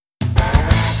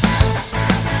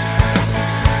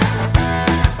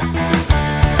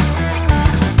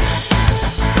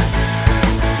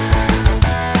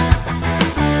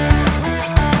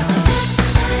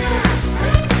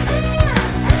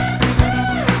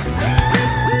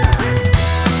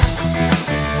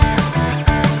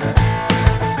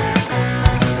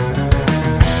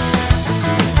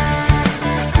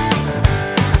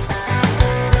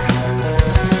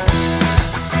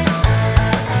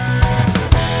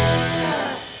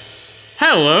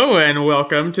Hello and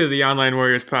welcome to the Online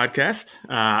Warriors podcast.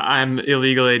 I'm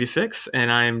Illegal86 and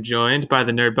I am joined by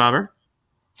the Nerd Bomber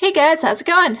Hey guys, how's it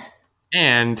going?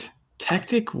 and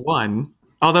Tactic One.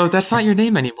 Although that's not your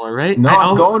name anymore, right? No,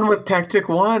 I'm going with Tactic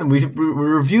One. We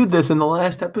reviewed this in the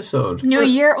last episode. New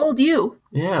year, old you.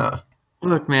 Yeah.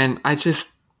 Look, man,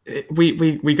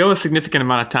 we go a significant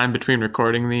amount of time between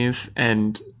recording these,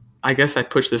 and I guess I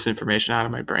push this information out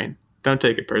of my brain. Don't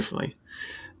take it personally.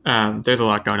 There's a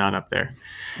lot going on up there.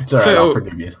 It's all right, I'll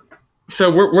forgive you. So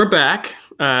we're back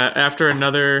after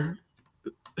another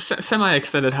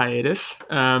semi-extended hiatus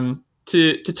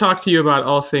to talk to you about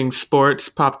all things sports,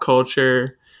 pop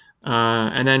culture,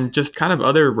 and then just kind of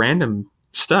other random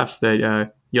stuff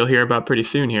that you'll hear about pretty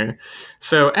soon here.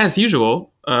 So as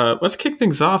usual, let's kick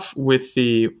things off with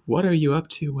the What Are You Up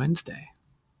To Wednesday?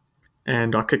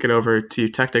 And I'll kick it over to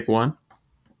Tactic One.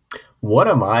 What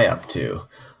am I up to?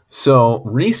 So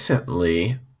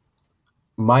recently,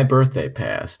 my birthday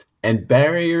passed, and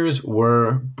barriers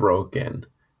were broken.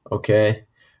 Okay?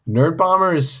 Nerd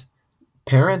Bomber's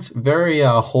parents, very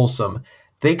wholesome.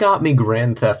 They got me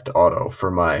Grand Theft Auto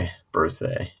for my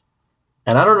birthday.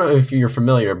 And I don't know if you're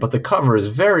familiar, but the cover is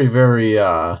very, very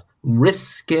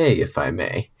risque, if I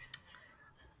may.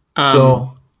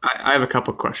 I have a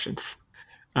couple questions.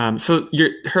 So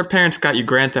her parents got you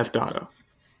Grand Theft Auto.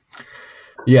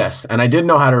 Yes, and I didn't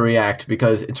know how to react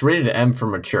because it's rated M for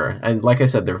mature. And like I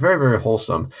said, they're very, very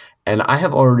wholesome. And I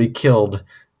have already killed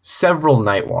several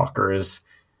Nightwalkers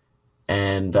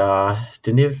and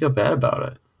didn't even feel bad about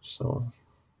it. So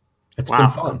it's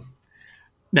been fun.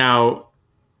 Now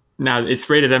it's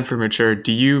rated M for mature.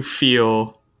 Do you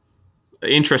feel,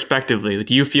 introspectively,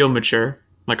 do you feel mature?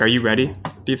 Like, are you ready,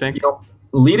 do you think?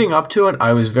 Leading up to it,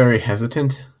 I was very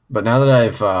hesitant. But now that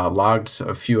I've logged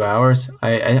a few hours,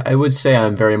 I would say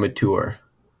I'm very mature.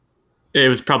 It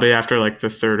was probably after like the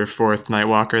third or fourth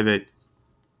Nightwalker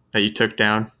that you took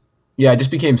down. Yeah, I just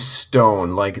became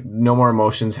stoned. Like, no more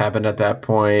emotions happened at that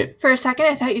point. For a second,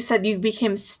 I thought you said you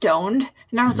became stoned.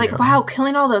 And I was like, wow,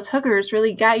 killing all those hookers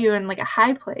really got you in like a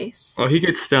high place. Well, he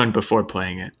gets stoned before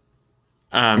playing it.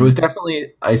 It was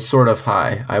definitely a sort of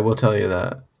high. I will tell you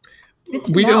that.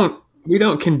 We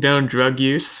don't condone drug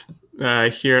use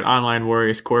here at Online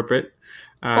Warriors Corporate.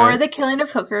 Or the killing of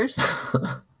hookers.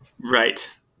 Right.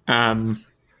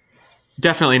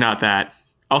 Definitely not that.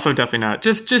 Also definitely not.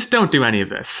 Just don't do any of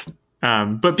this.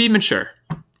 But be mature.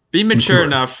 Be mature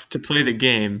enough to play the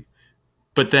game,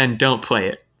 but then don't play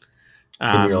it.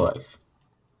 In real life.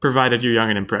 Provided you're young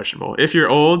and impressionable. If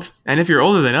you're old, and if you're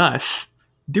older than us,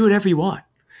 do whatever you want.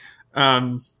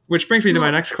 Which brings me to my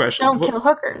next question. Don't kill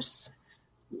hookers.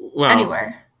 Well,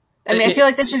 anywhere. I mean, I feel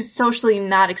like that's just socially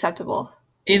not acceptable.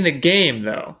 In the game,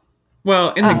 though.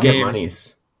 Well, in the game,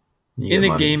 monies. In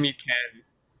the game, you can.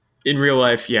 In real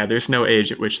life, yeah, there's no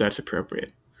age at which that's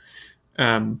appropriate.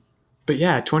 But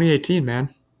yeah, 2018,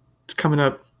 man, it's coming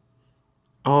up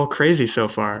all crazy so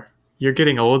far. You're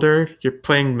getting older. You're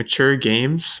playing mature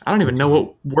games. I don't even know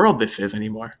what world this is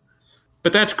anymore.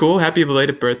 But that's cool. Happy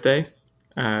belated birthday.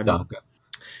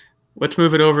 Let's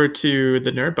move it over to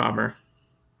the Nerd Bomber.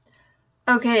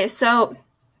 Okay, so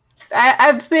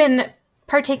I've been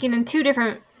partaking in two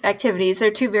different activities.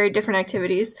 They're two very different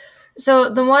activities. So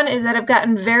the one is that I've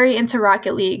gotten very into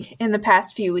Rocket League in the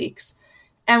past few weeks.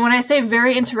 And when I say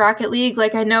very into Rocket League,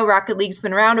 like I know Rocket League's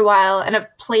been around a while and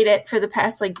I've played it for the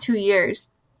past like 2 years.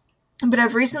 But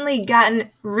I've recently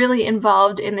gotten really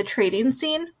involved in the trading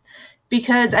scene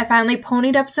because I finally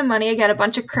ponied up some money. I got a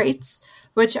bunch of crates,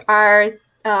 which are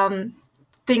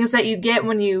things that you get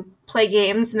when you play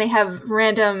games, and they have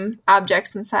random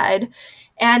objects inside.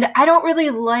 And I don't really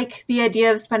like the idea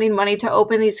of spending money to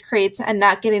open these crates and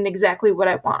not getting exactly what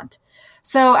I want.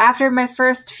 So after my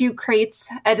first few crates,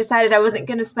 I decided I wasn't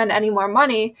going to spend any more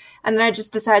money, and then I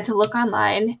just decided to look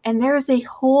online, and there is a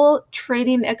whole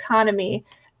trading economy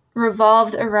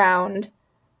revolved around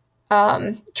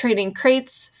trading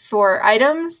crates for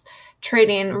items,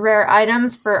 trading rare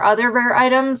items for other rare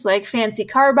items like fancy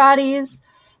car bodies.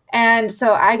 And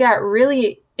so I got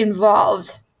really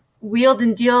involved, wheeled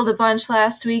and dealed a bunch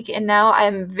last week, and now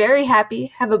I'm very happy,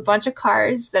 have a bunch of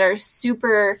cars that are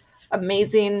super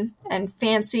amazing and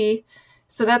fancy.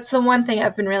 So that's the one thing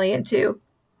I've been really into.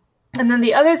 And then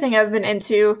the other thing I've been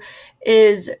into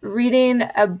is reading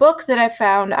a book that I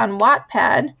found on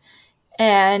Wattpad,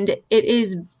 and it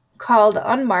is called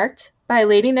Unmarked by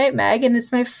Lady Night Mag, and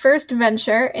it's my first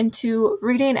venture into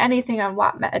reading anything on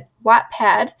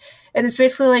Wattpad, and it's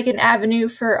basically like an avenue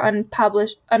for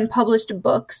unpublished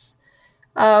books,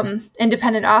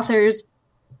 independent authors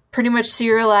pretty much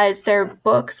serialize their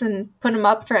books and put them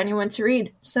up for anyone to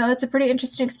read. So it's a pretty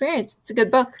interesting experience. It's a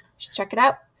good book. You should check it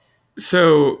out.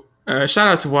 So shout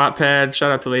out to Wattpad.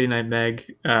 Shout out to Lady Night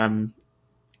Meg.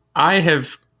 I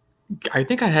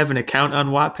think I have an account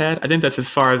on Wattpad. I think that's as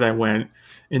far as I went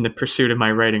in the pursuit of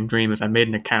my writing dream. Is I made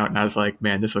an account and I was like,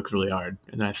 man, this looks really hard.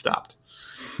 And then I stopped.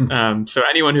 So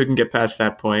anyone who can get past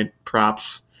that point,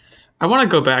 props. I want to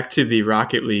go back to the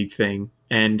Rocket League thing.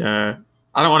 And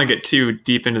I don't want to get too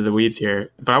deep into the weeds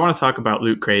here, but I want to talk about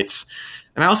loot crates.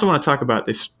 And I also want to talk about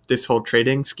this whole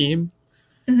trading scheme.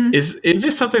 Mm-hmm. Is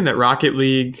this something that Rocket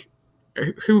League,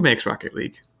 who makes Rocket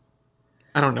League?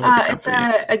 I don't know what the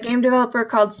company is. It's a game developer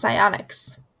called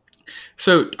Psyonix.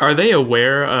 So are they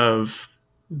aware of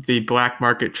the black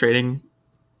market trading?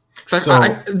 Because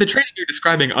the trading you're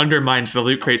describing undermines the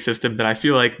loot crate system that I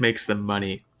feel like makes them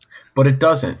money. But it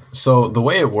doesn't. So the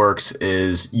way it works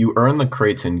is you earn the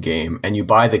crates in game and you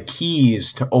buy the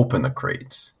keys to open the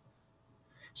crates.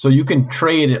 So you can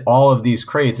trade all of these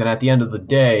crates, and at the end of the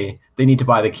day, they need to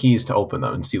buy the keys to open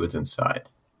them and see what's inside.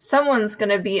 Someone's going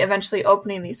to be eventually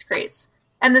opening these crates.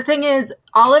 And the thing is,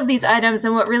 all of these items,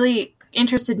 and what really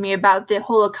interested me about the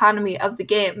whole economy of the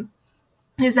game,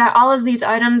 is that all of these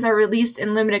items are released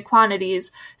in limited quantities.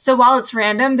 So while it's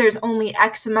random, there's only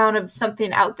X amount of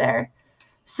something out there.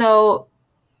 So,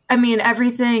 I mean,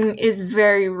 everything is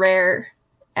very rare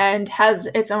and has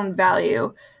its own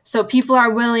value. So people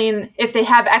are willing, if they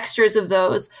have extras of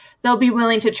those, they'll be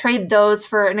willing to trade those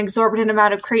for an exorbitant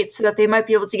amount of crates so that they might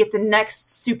be able to get the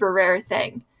next super rare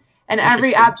thing. And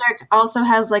every object also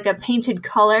has like a painted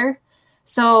color.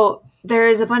 So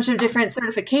there's a bunch of different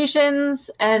certifications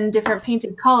and different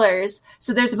painted colors.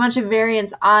 So there's a bunch of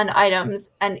variants on items,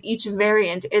 and each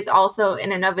variant is also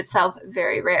in and of itself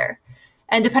very rare.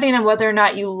 And depending on whether or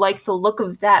not you like the look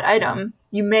of that item,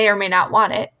 you may or may not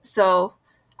want it. So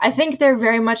I think they're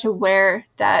very much aware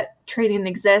that trading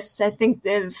exists. I think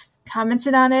they've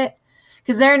commented on it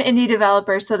because they're an indie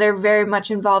developer, so they're very much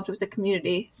involved with the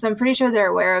community. So I'm pretty sure they're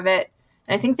aware of it,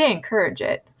 and I think they encourage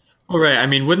it. Well, right. I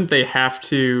mean, wouldn't they have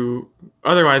to?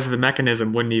 Otherwise, the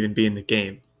mechanism wouldn't even be in the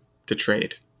game to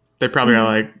trade. They're probably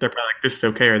like, this is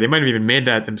okay, or they might have even made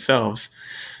that themselves.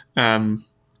 I'm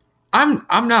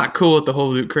not cool with the whole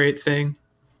loot crate thing.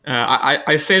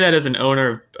 I say that as an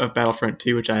owner of Battlefront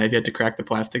 2, which I have yet to crack the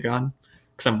plastic on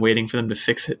because I'm waiting for them to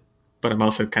fix it. But I'm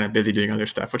also kind of busy doing other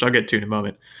stuff, which I'll get to in a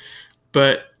moment.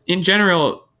 But in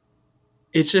general,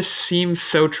 it just seems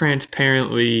so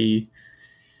transparently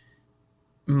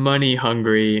money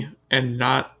hungry and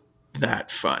not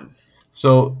that fun.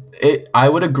 So I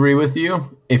would agree with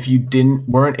you if you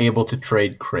weren't able to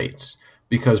trade crates,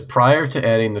 because prior to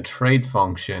adding the trade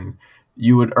function,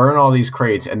 you would earn all these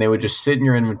crates and they would just sit in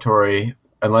your inventory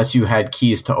unless you had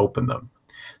keys to open them.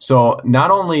 So not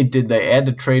only did they add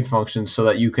the trade function so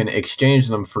that you can exchange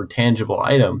them for tangible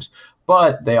items,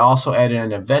 but they also added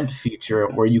an event feature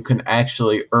where you can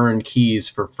actually earn keys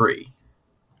for free.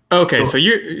 Okay, so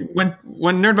you're when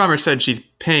Nerd Bomber said she's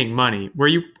paying money,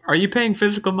 are you paying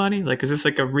physical money? Like, is this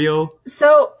like a real?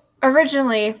 So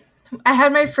originally, I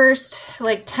had my first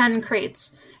 10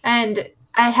 crates, and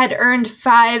I had earned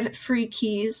 5 free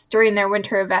keys during their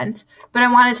winter event, but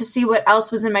I wanted to see what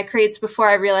else was in my crates before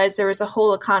I realized there was a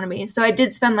whole economy. So I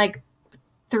did spend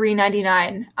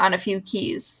 $3.99 on a few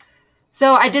keys.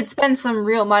 So I did spend some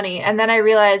real money, and then I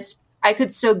realized I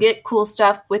could still get cool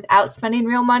stuff without spending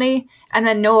real money and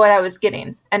then know what I was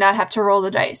getting and not have to roll the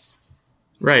dice.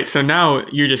 Right. So now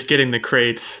you're just getting the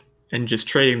crates and just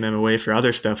trading them away for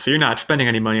other stuff. So you're not spending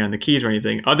any money on the keys or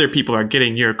anything. Other people are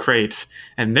getting your crates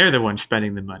and they're the ones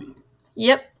spending the money.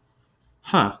 Yep.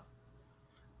 Huh.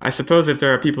 I suppose if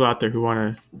there are people out there who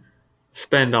want to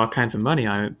spend all kinds of money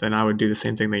on it, then I would do the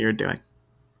same thing that you're doing.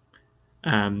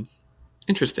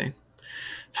 Interesting.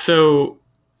 So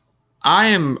I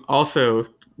am also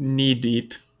knee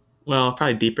deep. Well,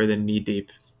 probably deeper than knee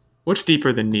deep. What's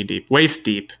deeper than knee deep? Waist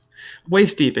deep.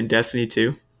 Waist deep in Destiny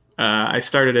 2. I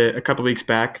started it a couple weeks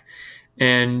back,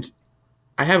 and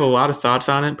I have a lot of thoughts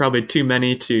on it. Probably too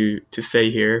many to say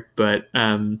here, but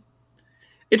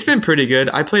it's been pretty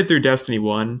good. I played through Destiny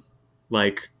 1.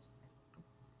 I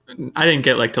didn't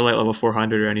get to light level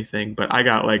 400 or anything, but I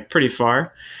got pretty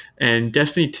far. And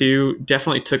Destiny 2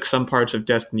 definitely took some parts of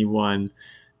Destiny 1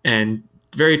 and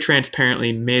very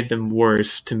transparently made them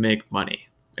worse to make money,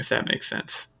 if that makes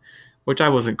sense. Which I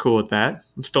wasn't cool with that.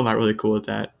 I'm still not really cool with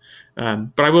that.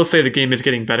 But I will say the game is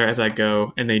getting better as I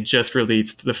go, and they just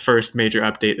released the first major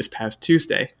update this past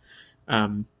Tuesday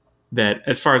that,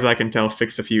 as far as I can tell,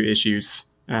 fixed a few issues.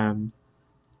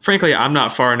 Frankly, I'm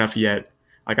not far enough yet.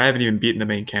 I haven't even beaten the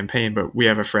main campaign, but we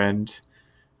have a friend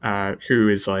who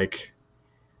is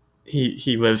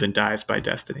he lives and dies by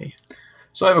Destiny.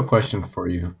 So I have a question for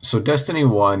you. So Destiny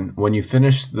 1, when you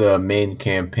finished the main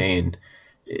campaign,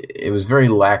 it was very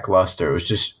lackluster. It was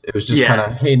just Yeah. kind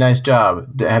of, hey, nice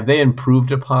job. Have they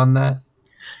improved upon that?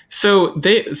 So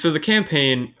the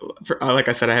campaign, like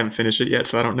I said, I haven't finished it yet,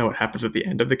 so I don't know what happens at the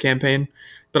end of the campaign.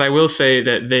 But I will say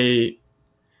that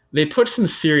they put some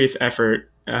serious effort,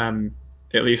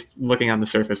 at least looking on the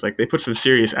surface, like they put some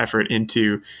serious effort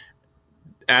into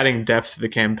adding depth to the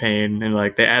campaign, and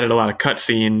like they added a lot of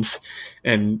cutscenes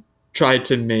and tried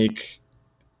to make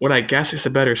what I guess is a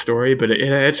better story, but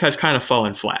it has kind of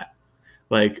fallen flat.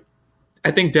 Like,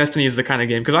 I think Destiny is the kind of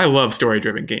game, because I love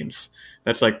story-driven games.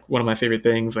 That's like one of my favorite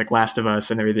things, like Last of Us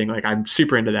and everything. Like, I'm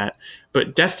super into that.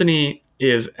 But Destiny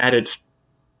is at its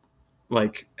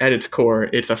core,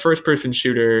 it's a first-person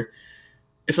shooter.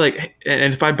 It's like, and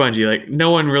it's by Bungie. Like, no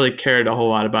one really cared a whole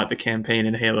lot about the campaign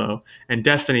in Halo, and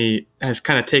Destiny has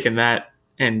kind of taken that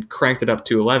and cranked it up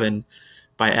to 11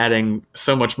 by adding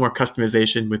so much more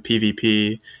customization with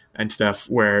PvP and stuff,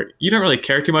 where you don't really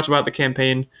care too much about the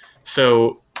campaign.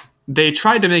 So they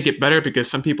tried to make it better because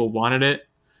some people wanted it,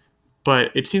 but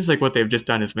it seems like what they've just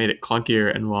done is made it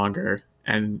clunkier and longer,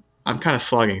 and I'm kind of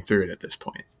slogging through it at this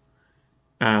point.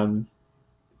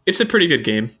 It's a pretty good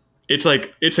game. It's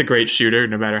a great shooter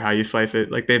no matter how you slice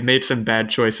it. Like, they've made some bad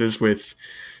choices with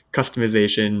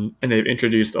customization, and they've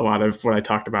introduced a lot of what I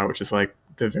talked about, which is like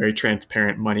the very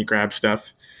transparent money grab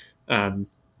stuff.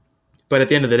 But at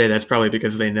the end of the day, that's probably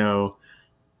because they know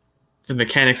the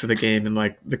mechanics of the game and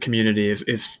like the community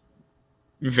is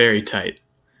very tight.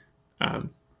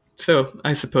 So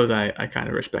I suppose I kind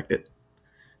of respect it.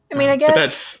 I mean, I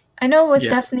guess I know with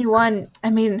Destiny 1,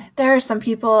 I mean, there are some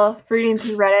people reading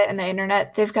through Reddit and the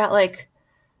internet, they've got like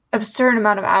absurd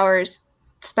amount of hours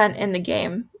spent in the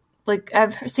game. Like,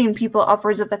 I've seen people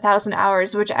upwards of 1,000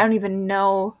 hours, which I don't even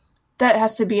know. That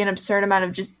has to be an absurd amount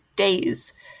of just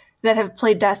days that have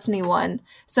played Destiny 1.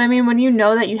 So, I mean, when you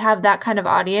know that you have that kind of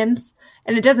audience,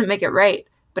 and it doesn't make it right,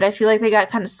 but I feel like they got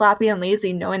kind of sloppy and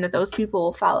lazy knowing that those people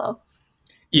will follow.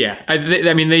 Yeah,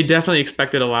 I mean, they definitely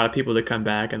expected a lot of people to come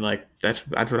back, and like that's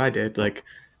what I did. Like,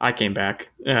 I came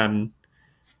back, and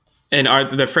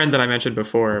the friend that I mentioned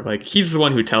before, like, he's the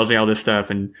one who tells me all this stuff,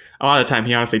 and a lot of the time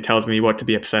he honestly tells me what to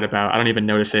be upset about. I don't even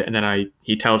notice it, and then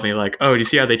he tells me like, "Oh, do you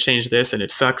see how they changed this and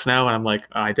it sucks now?" And I'm like,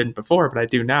 oh, "I didn't before, but I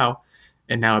do now,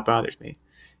 and now it bothers me."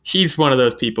 He's one of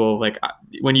those people. Like,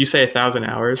 when you say 1,000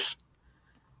 hours,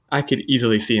 I could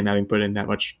easily see him having put in that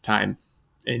much time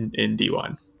in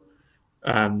D1.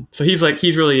 So he's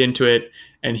really into it,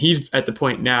 and he's at the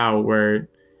point now where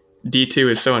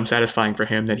D2 is so unsatisfying for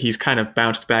him that he's kind of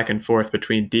bounced back and forth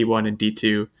between D1 and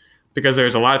D2, because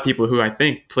there's a lot of people who I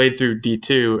think played through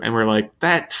D2 and were like,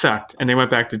 that sucked, and they went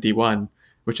back to D1,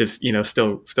 which is,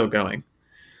 still going.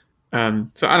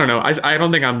 So I don't know. I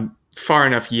don't think I'm far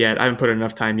enough yet. I haven't put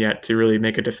enough time yet to really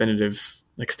make a definitive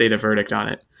like state of verdict on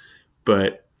it,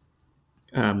 but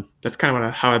that's kind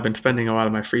of how I've been spending a lot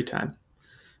of my free time.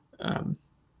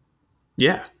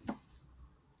 Yeah.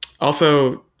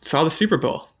 Also saw the Super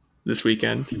Bowl this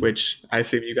weekend, which I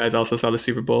assume you guys also saw the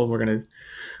Super Bowl. We're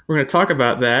gonna talk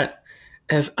about that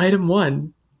as item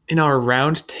 1 in our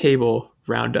round table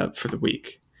roundup for the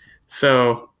week.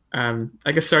 So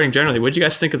I guess starting generally, what did you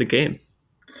guys think of the game?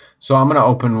 So I'm gonna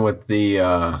open with the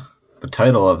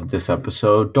title of this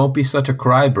episode, "Don't Be Such a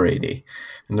Cry, Brady."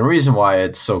 And the reason why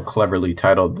it's so cleverly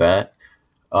titled that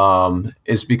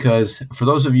is because for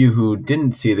those of you who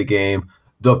didn't see the game,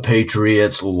 the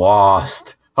Patriots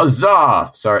lost.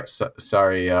 Huzzah!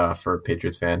 Sorry for a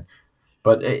Patriots fan,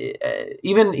 but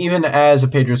even as a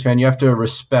Patriots fan, you have to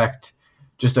respect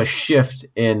just a shift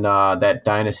in that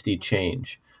dynasty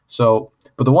change. So,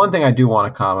 but the one thing I do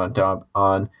want to comment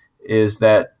on is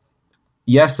that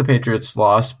yes, the Patriots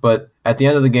lost, but at the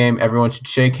end of the game, everyone should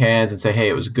shake hands and say, "Hey,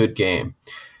 it was a good game."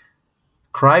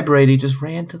 Cry Brady just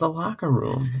ran to the locker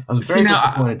room. I was very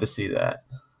disappointed to see that.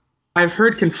 I've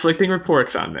heard conflicting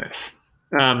reports on this.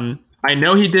 I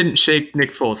know he didn't shake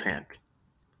Nick Foles' hand.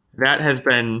 That has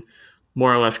been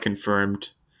more or less confirmed.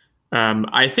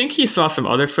 I think he saw some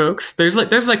other folks. There's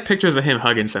pictures of him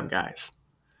hugging some guys.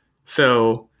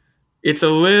 So it's a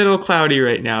little cloudy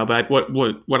right now, but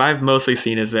what I've mostly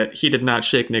seen is that he did not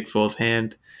shake Nick Foles'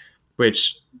 hand,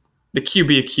 which the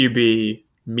QB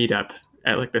meetup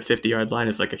at like the 50-yard line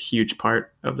is like a huge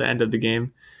part of the end of the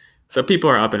game. So people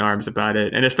are up in arms about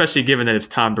it, and especially given that it's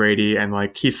Tom Brady and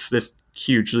like he's this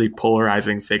hugely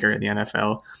polarizing figure in the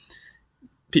NFL,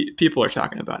 people are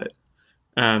talking about it.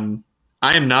 I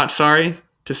am not sorry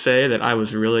to say that I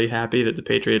was really happy that the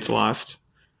Patriots lost.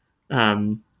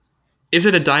 Is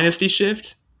it a dynasty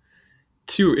shift?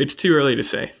 It's too early to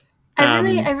say.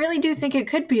 I really do think it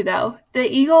could be, though. The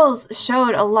Eagles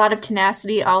showed a lot of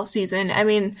tenacity all season. I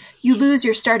mean, you lose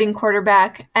your starting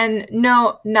quarterback, and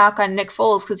no knock on Nick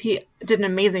Foles because he did an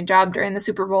amazing job during the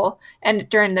Super Bowl and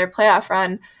during their playoff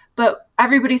run, but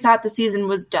everybody thought the season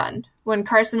was done. When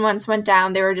Carson Wentz went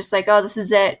down, they were just like, oh, this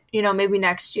is it, maybe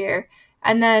next year.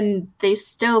 And then they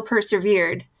still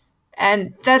persevered,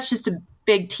 and that's just a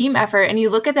big team effort. And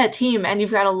you look at that team, and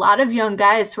you've got a lot of young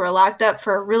guys who are locked up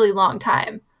for a really long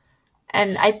time.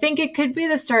 And I think it could be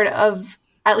the start of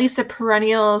at least a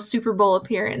perennial Super Bowl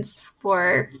appearance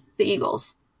for the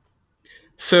Eagles.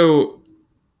 So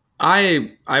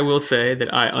I will say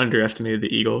that I underestimated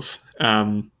the Eagles.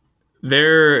 I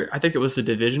think it was the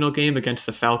divisional game against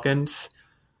the Falcons.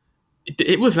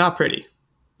 It was not pretty.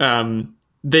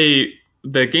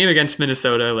 The game against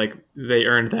Minnesota, they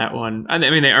earned that one. I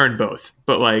mean, they earned both.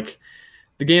 But,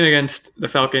 the game against the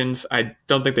Falcons, I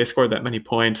don't think they scored that many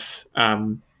points.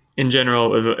 In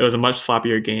general, it was a much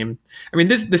sloppier game. I mean,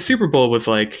 the Super Bowl was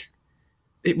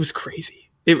it was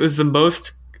crazy. It was the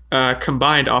most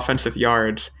combined offensive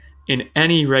yards in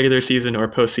any regular season or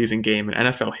postseason game in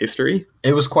NFL history.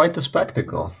 It was quite the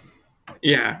spectacle.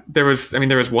 Yeah, there was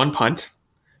one punt.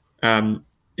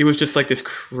 It was just this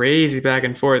crazy back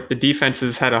and forth. The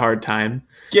defenses had a hard time.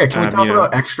 Yeah, can we talk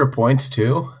about extra points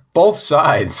too? Both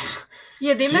sides.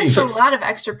 Yeah, they missed a lot of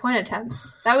extra point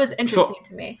attempts. That was interesting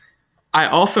to me. I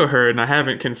also heard, and I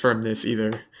haven't confirmed this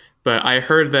either, but I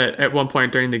heard that at one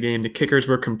point during the game, the kickers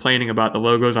were complaining about the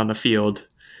logos on the field,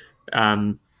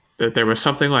 that there was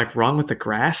something wrong with the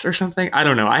grass or something. I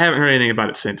don't know. I haven't heard anything about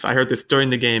it since. I heard this during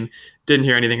the game, didn't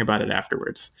hear anything about it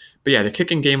afterwards. But yeah, the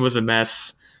kicking game was a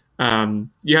mess.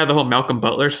 You had the whole Malcolm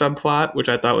Butler subplot, which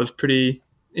I thought was pretty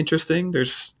interesting.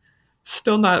 There's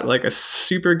still not a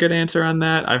super good answer on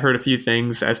that. I've heard a few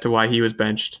things as to why he was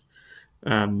benched.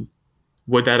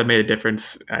 Would that have made a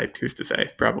difference? Who's to say?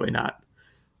 Probably not.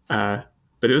 But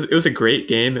it was a great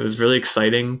game. It was really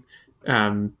exciting.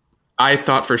 I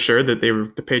thought for sure that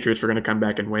the Patriots were going to come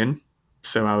back and win.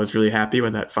 So I was really happy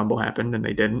when that fumble happened and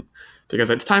they didn't,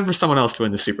 because it's time for someone else to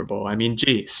win the Super Bowl. I mean,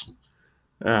 geez.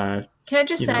 Can I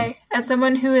just say, as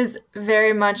someone who is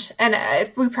very much, and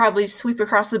we probably sweep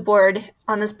across the board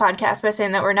on this podcast by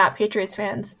saying that we're not Patriots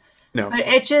fans. No. But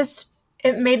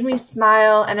it made me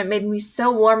smile, and it made me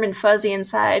so warm and fuzzy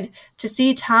inside to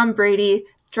see Tom Brady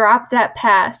drop that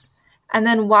pass and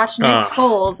then watch Nick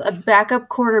Foles, a backup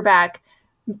quarterback,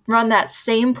 run that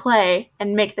same play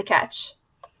and make the catch.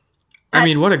 I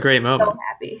mean, what a great moment. So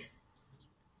happy.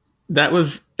 That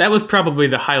was probably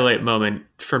the highlight moment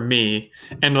for me.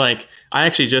 And I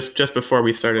actually just before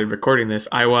we started recording this,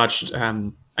 I watched,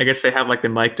 I guess they have the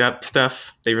mic'd up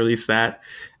stuff. They released that.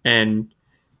 And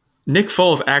Nick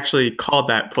Foles actually called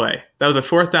that play. That was a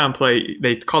 4th down play.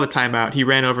 They called a timeout. He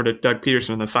ran over to Doug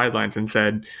Peterson on the sidelines and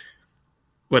said,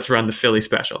 let's run the Philly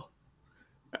special,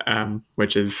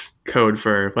 which is code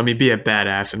for let me be a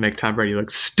badass and make Tom Brady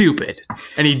look stupid.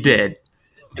 And he did.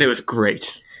 It was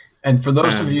great. And for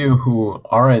those of you who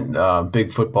aren't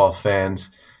big football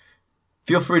fans,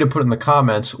 feel free to put in the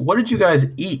comments, what did you guys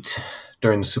eat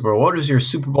during the Super Bowl? What was your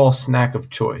Super Bowl snack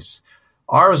of choice?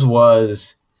 Ours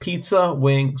was pizza,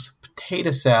 wings,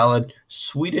 potato salad,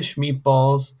 Swedish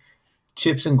meatballs,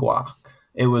 chips, and guac.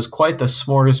 It was quite the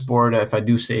smorgasbord, if I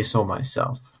do say so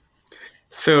myself.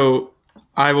 So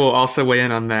I will also weigh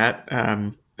in on that.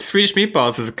 Swedish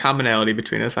meatballs is a commonality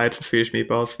between us. I had some Swedish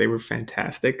meatballs. They were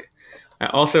fantastic. I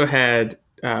also had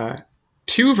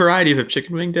 2 varieties of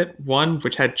chicken wing dip. One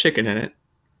which had chicken in it,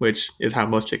 which is how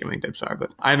most chicken wing dips are,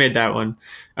 but I made that one.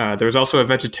 There was also a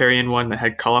vegetarian one that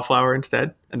had cauliflower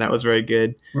instead, and that was very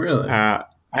good. Really? I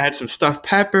had some stuffed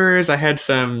peppers. I had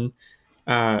some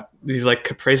these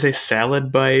caprese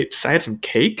salad bites. I had some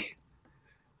cake.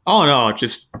 All in all,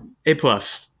 just A+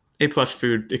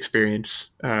 food experience.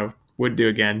 Would do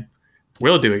again.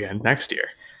 Will do again next year.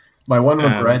 My one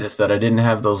regret is that I didn't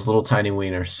have those little tiny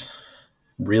wieners.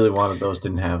 Really wanted those,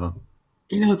 didn't have them.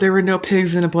 There were no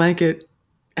pigs in a blanket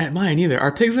at mine either.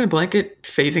 Are pigs in a blanket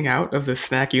phasing out of the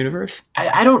snack universe?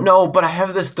 I don't know, but I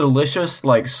have this delicious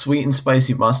sweet and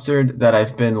spicy mustard that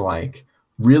I've been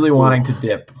really wanting to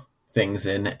dip things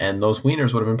in, and those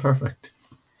wieners would have been perfect.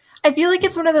 I feel like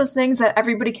it's one of those things that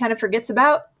everybody kind of forgets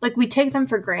about. We take them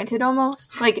for granted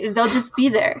almost. They'll just be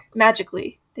there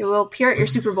magically. They will appear at your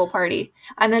Super Bowl party,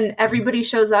 and then everybody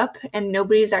shows up and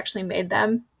nobody's actually made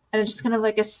them. And it's just kind of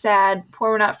a sad,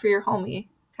 pour one out for your homie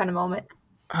kind of moment.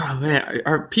 Oh, man.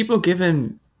 Are people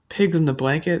giving pigs in the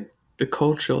blanket the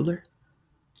cold shoulder?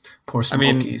 Poor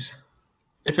Smokies.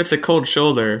 If it's a cold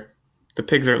shoulder, the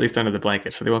pigs are at least under the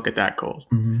blanket, so they won't get that cold.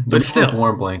 Mm-hmm. But still.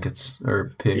 Warm blankets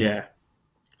or pigs. Yeah.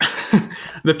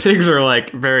 the pigs are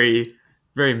like very,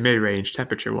 very mid-range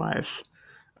temperature-wise.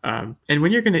 And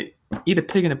when you're gonna eat a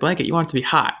pig in a blanket, you want it to be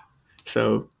hot.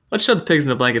 So let's show the pigs in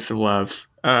the blanket some love.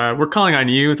 We're calling on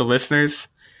you, the listeners.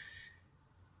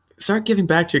 Start giving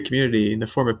back to your community in the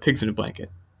form of pigs in a blanket.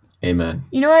 Amen.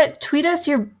 You know what? Tweet us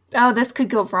your... Oh, this could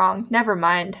go wrong. Never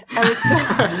mind.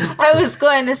 I was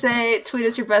going to say tweet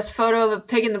us your best photo of a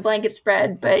pig in the blanket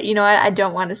spread, but you know what? I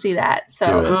don't want to see that.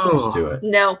 So Do it. Just do it.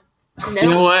 No. You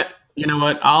know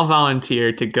what? I'll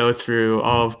volunteer to go through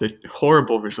all of the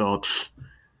horrible results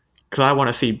because I want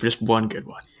to see just one good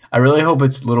one. I really hope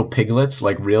it's little piglets,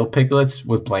 like real piglets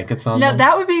with blankets on them. No,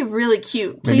 that would be really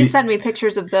cute. Please send me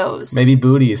pictures of those. Maybe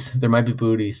booties. There might be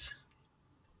booties.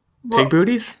 Pig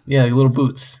booties? Yeah, like little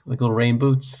boots, like little rain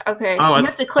boots. Okay, you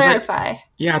have to clarify.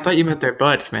 I thought you meant their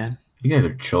butts, man. You guys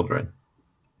are children.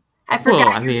 I forgot.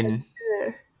 Well, I mean,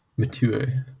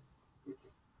 mature.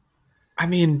 I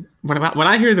mean, when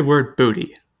I hear the word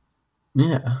booty,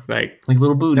 yeah, like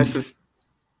little booties. That's just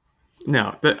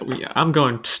no. I'm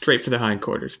going straight for the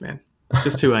hindquarters, man. That's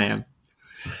just who I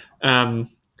am.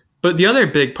 But the other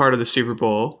big part of the Super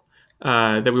Bowl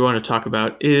that we want to talk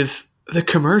about is the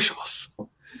commercials.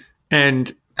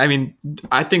 And I mean,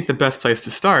 I think the best place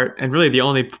to start, and really the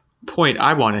only point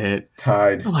I want to hit,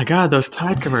 Tide. Oh my God, those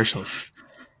Tide commercials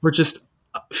were just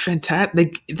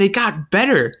fantastic. They got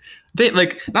better. They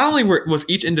like not only was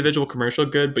each individual commercial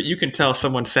good, but you can tell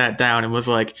someone sat down and was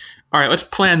like, "All right, let's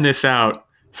plan this out."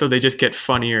 So they just get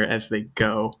funnier as they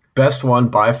go. Best one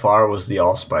by far was the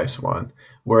Allspice one,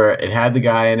 where it had the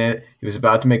guy in it. He was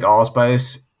about to make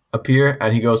Allspice appear,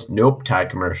 and he goes, "Nope, Tide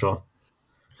commercial."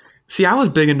 See, I was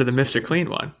big into the Mr. Clean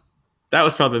one. That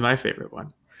was probably my favorite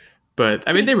one. But,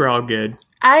 I mean, they were all good.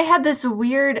 I had this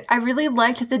weird... I really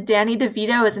liked the Danny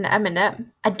DeVito as an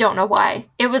M&M. I don't know why.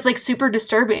 It was, like, super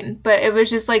disturbing, but it was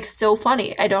just, like, so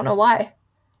funny. I don't know why.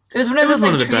 It was one of those,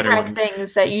 like, train wreck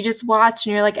things that you just watch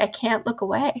and you're like, I can't look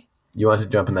away. You want to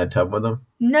jump in that tub with him?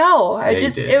 No.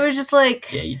 It was just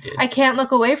like... Yeah, you did. I can't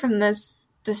look away from this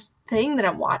thing that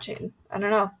I'm watching. I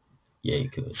don't know. Yeah, you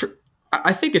could.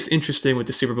 I think it's interesting with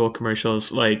the Super Bowl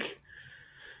commercials. Like,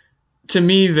 to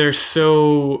me, they're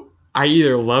so... I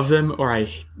either love them or I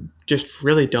just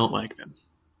really don't like them.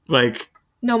 Like,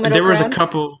 no middle there was ground? a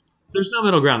couple... There's no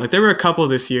middle ground. Like, there were a couple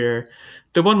this year.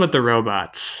 The one with the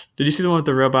robots. Did you see the one with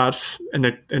the robots and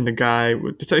the guy?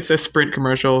 It's a Sprint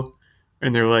commercial,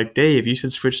 and they're like, "Dave, you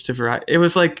should switch to Verizon." It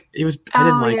was like I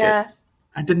didn't like it.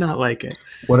 I did not like it.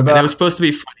 What about? And it was supposed to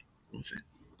be funny.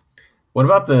 What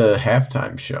about the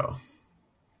halftime show?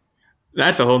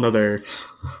 That's a whole nother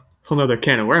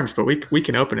can of worms, but we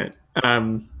can open it.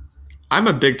 I'm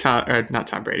a big not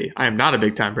Tom Brady. I am not a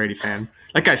big Tom Brady fan.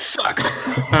 That guy sucks.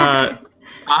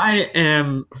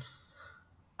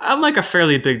 I'm like a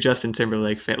fairly big Justin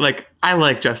Timberlake fan. Like, I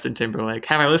like Justin Timberlake.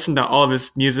 Have I listened to all of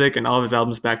his music and all of his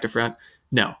albums back to front?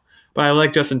 No. But I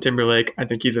like Justin Timberlake. I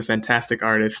think he's a fantastic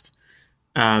artist.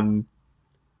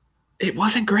 It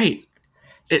wasn't great.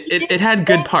 It had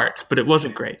good parts, but it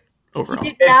wasn't great overall.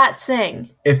 He did not sing.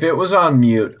 If it was on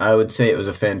mute, I would say it was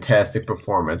a fantastic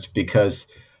performance because,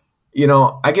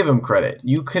 I give him credit.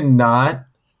 You cannot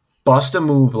bust a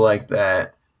move like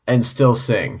that and still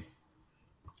sing.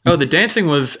 Oh, the dancing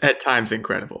was at times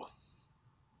incredible.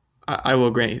 I will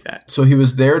grant you that. So he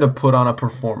was there to put on a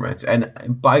performance, and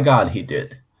by God, he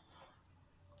did.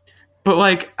 But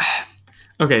like,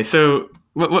 okay, so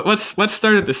let's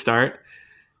start at the start.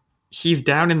 He's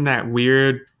down in that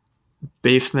weird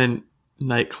basement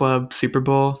nightclub Super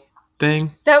Bowl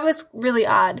thing. That was really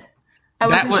odd. I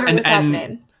wasn't sure what was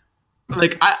happening.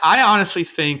 Like, I honestly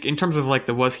think, in terms of like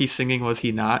the was he singing, was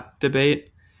he not debate,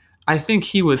 I think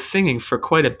he was singing for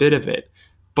quite a bit of it.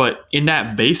 But in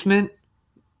that basement,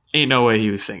 ain't no way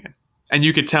he was singing. And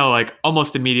you could tell like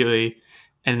almost immediately.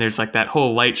 And there's like that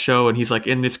whole light show and he's like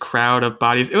in this crowd of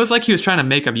bodies. It was like he was trying to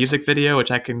make a music video,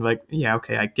 which I can like, yeah,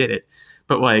 okay, I get it.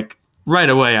 But like right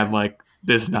away, I'm like,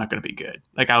 this is not going to be good.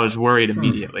 Like I was worried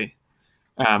immediately.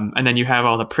 And then you have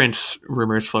all the Prince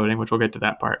rumors floating, which we'll get to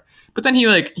that part. But then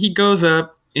he goes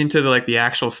up into the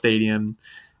actual stadium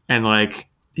and like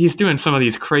he's doing some of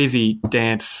these crazy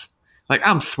dance. Like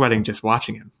I'm sweating just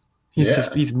watching him.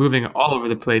 He's moving all over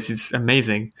the place. He's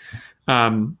amazing.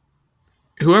 Whoever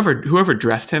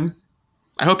dressed him,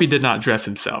 I hope he did not dress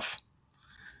himself.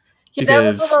 Yeah, that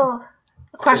was a little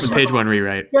questionable. Page one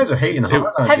rewrite. You guys are hating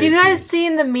hard on Have JT. you guys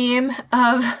seen the meme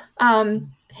of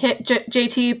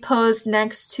JT posed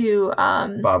next to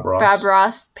Bob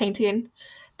Ross painting?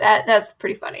 That's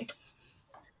pretty funny.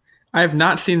 I have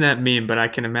not seen that meme, but I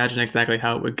can imagine exactly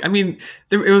how it would. I mean,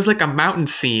 it was like a mountain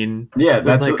scene. Yeah,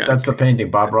 that's the painting.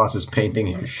 Bob Ross is painting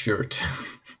his shirt.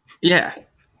 Yeah.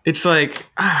 it's like,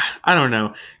 I don't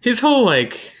know. His whole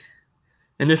like,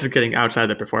 and this is getting outside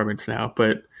the performance now,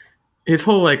 but his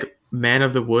whole like Man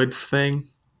of the Woods thing,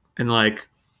 and like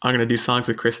I'm gonna do songs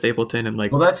with Chris Stapleton and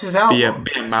like Well, that's his album.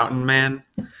 be a mountain man.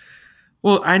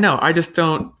 Well, I know. I just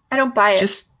don't. I don't buy it.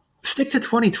 Just stick to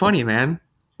 2020, man.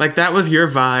 Like that was your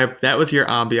vibe. That was your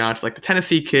ambiance. Like the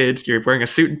Tennessee kids, you're wearing a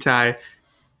suit and tie.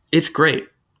 It's great.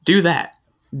 Do that.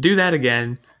 Do that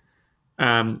again.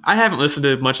 I haven't listened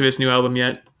to much of his new album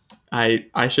yet.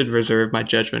 I should reserve my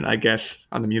judgment, I guess,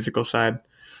 on the musical side.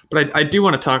 But I do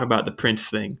want to talk about the Prince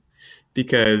thing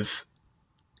because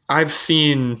I've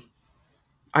seen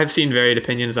varied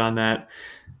opinions on that.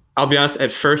 I'll be honest,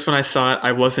 at first when I saw it,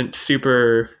 I wasn't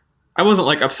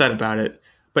like upset about it.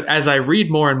 But as I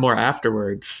read more and more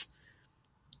afterwards,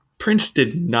 Prince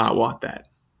did not want that.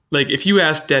 Like if you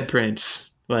asked Dead Prince,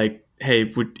 like,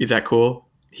 hey, is that cool?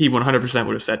 He 100%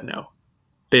 would have said no.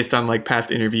 Based on like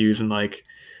past interviews and like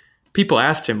people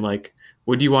asked him like,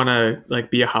 would you want to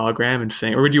like be a hologram and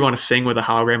sing, or would you want to sing with a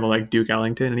hologram of like Duke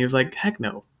Ellington? And he was like, heck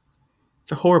no,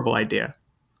 it's a horrible idea.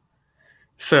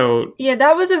 So yeah,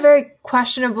 that was a very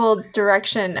questionable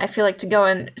direction, I feel like, to go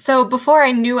in. So before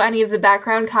I knew any of the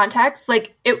background context,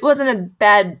 like it wasn't a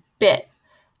bad bit,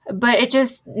 but it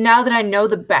just, now that I know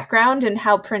the background and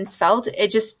how Prince felt, it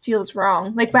just feels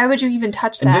wrong. Like, why would you even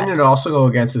touch that? And didn't it also go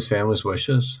against his family's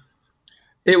wishes?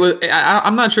 it was.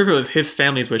 I'm not sure if it was his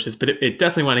family's wishes, but it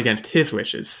definitely went against his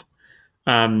wishes.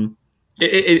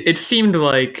 It seemed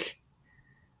like,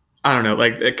 I don't know,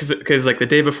 like because like the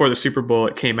day before the Super Bowl,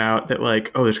 it came out that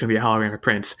like, oh, there's gonna be a hologram of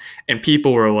Prince, and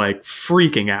people were like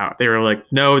freaking out. They were like,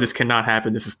 no, this cannot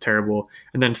happen. This is terrible.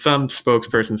 And then some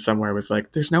spokesperson somewhere was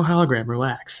like, there's no hologram.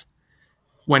 Relax.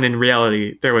 When in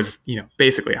reality, there was,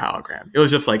 basically a hologram. It was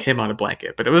just like him on a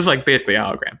blanket, but it was like basically a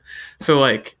hologram. So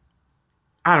like,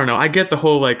 I don't know. I get the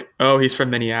whole like, oh, he's from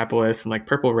Minneapolis and like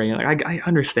Purple Rain. Like I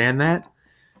understand that,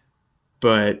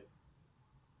 but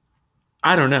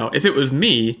I don't know. If it was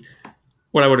me,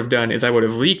 what I would have done is I would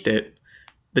have leaked it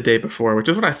the day before, which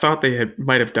is what I thought they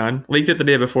might have done. Leaked it the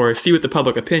day before, see what the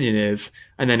public opinion is,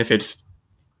 and then if it's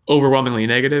overwhelmingly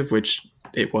negative, which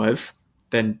it was,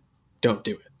 then don't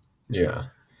do it. Yeah.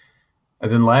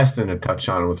 And then last thing to touch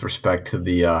on with respect to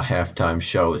the halftime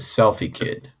show is Selfie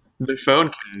Kid. The phone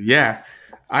kid, yeah.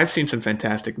 I've seen some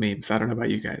fantastic memes. I don't know about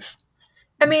you guys.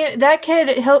 I mean, that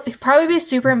kid, he'll probably be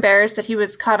super embarrassed that he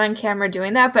was caught on camera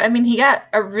doing that, but I mean, he got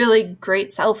a really great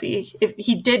selfie. If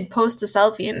he did post a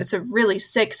selfie, and it's a really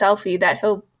sick selfie that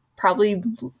he'll probably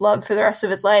love for the rest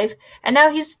of his life. And now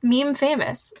he's meme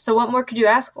famous. So what more could you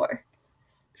ask for?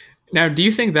 Now, do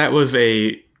you think that was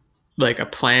a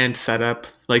planned setup?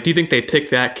 Like, do you think they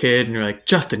picked that kid and you're like,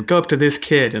 Justin, go up to this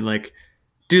kid and like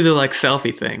do the like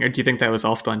selfie thing? Or do you think that was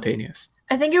all spontaneous?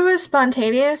 I think it was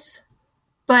spontaneous,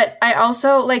 but I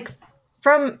also, like,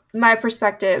 from my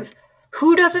perspective,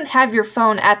 who doesn't have your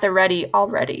phone at the ready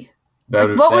already?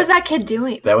 What was that kid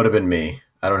doing? That would have been me.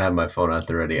 I don't have my phone at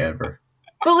the ready ever.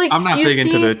 But like, I'm not big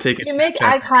into the taking. You make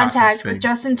eye contact with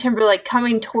Justin Timberlake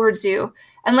coming towards you,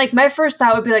 and like my first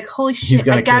thought would be like, "Holy shit!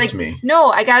 I gotta kiss me."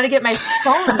 No, I gotta get my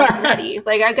phone ready.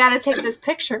 Like, I gotta take this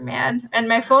picture, man. And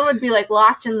my phone would be like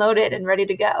locked and loaded and ready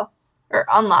to go, or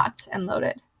unlocked and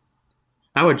loaded.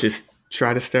 I would just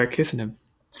try to start kissing him.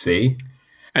 See,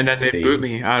 and then they'd boot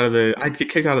me out of the. I'd get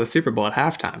kicked out of the Super Bowl at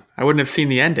halftime. I wouldn't have seen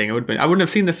the ending. I wouldn't have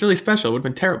seen the Philly special. It would have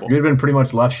been terrible. You'd have been pretty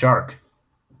much left shark.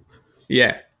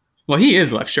 Yeah. Well, he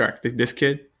is Left Shark. This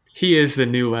kid, he is the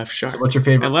new Left Shark. So what's your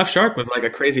favorite? And Left Shark was like a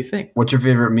crazy thing. What's your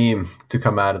favorite meme to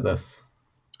come out of this?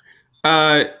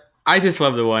 I just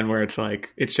love the one where it's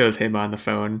like it shows him on the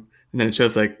phone, and then it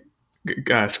shows like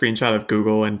a screenshot of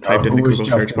Google and typed in the Google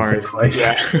search bars.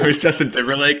 Yeah, it was Justin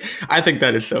Timberlake. I think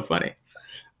that is so funny.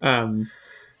 I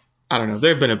don't know.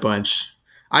 There have been a bunch.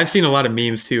 I've seen a lot of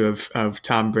memes too of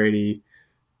Tom Brady,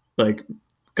 like,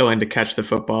 going to catch the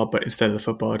football, but instead of the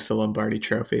football, it's the Lombardi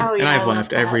Trophy. Oh, yeah, and I've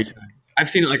laughed every time. I've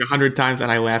seen it like 100 times, and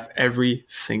I laugh every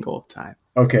single time.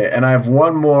 Okay, and I have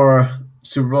one more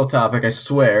Super Bowl topic, I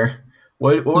swear.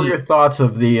 What were your thoughts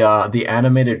of the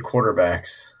animated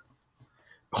quarterbacks?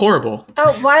 Horrible.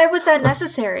 Oh, why was that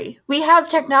necessary? We have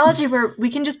technology where we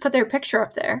can just put their picture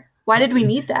up there. Why did we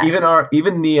need that?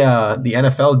 Even the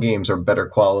NFL games are better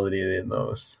quality than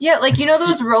those. Yeah, like,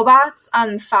 those robots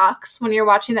on Fox when you're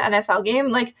watching the NFL game?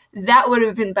 Like, that would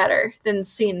have been better than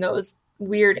seeing those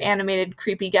weird animated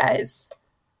creepy guys.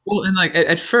 Well, and like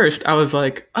at first I was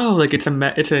like, oh, like it's an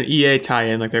EA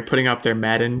tie-in, like they're putting up their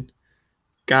Madden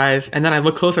guys, and then I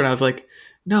looked closer and I was like,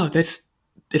 no,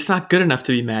 it's not good enough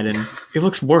to be Madden. It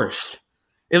looks worse.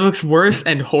 It looks worse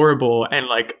and horrible, and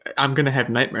like I'm gonna have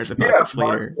nightmares about this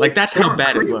later. Like that's how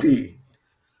bad it looked.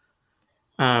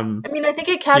 I mean, I think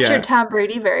it captured Tom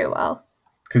Brady very well.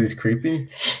 Because he's creepy?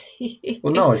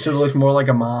 Well, no, it should have looked more like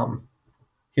a mom.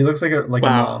 He looks like a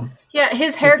mom. Yeah,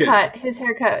 his haircut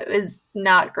is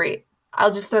not great.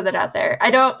 I'll just throw that out there.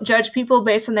 I don't judge people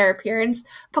based on their appearance,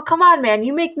 but come on, man,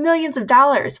 you make millions of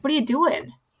dollars. What are you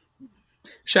doing?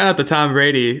 Shout out to Tom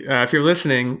Brady. If you're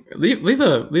listening, leave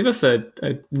us a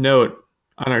note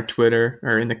on our Twitter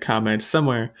or in the comments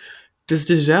somewhere. Does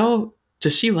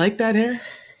she like that hair?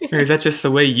 Or is that just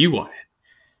the way you want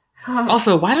it?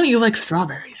 Also, why don't you like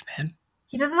strawberries, man?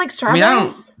 He doesn't like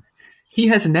strawberries? He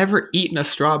has never eaten a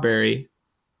strawberry.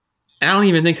 And I don't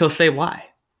even think he'll say why.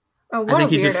 Oh, I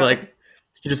think he's just like,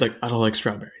 I don't like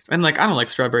strawberries. And like, I don't like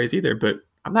strawberries either, but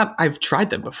I've tried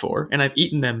them before and I've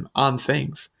eaten them on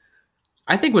things.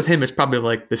 I think with him, it's probably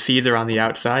like the seeds are on the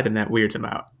outside and that weirds him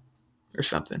out or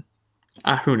something.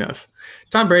 Who knows?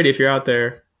 Tom Brady, if you're out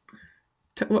there,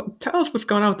 tell us what's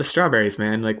going on with the strawberries,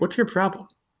 man. Like, what's your problem?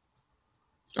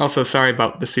 Also, sorry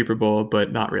about the Super Bowl,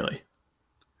 but not really.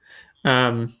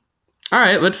 All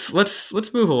right, let's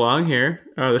move along here.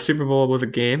 The Super Bowl was a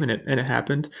game, and it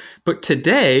happened. But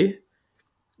today,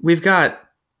 we've got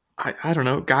I don't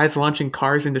know, guys launching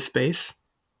cars into space.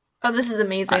 Oh, this is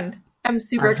amazing! I'm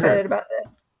super excited about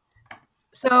this.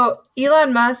 So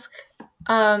Elon Musk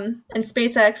and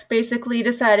SpaceX basically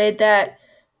decided that,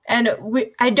 and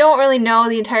I don't really know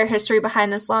the entire history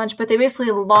behind this launch, but they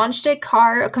basically launched a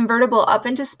convertible up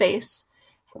into space,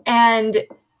 and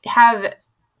have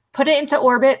put it into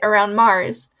orbit around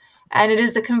Mars. And it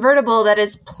is a convertible that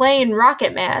is playing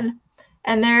Rocket Man.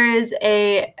 And there is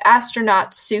a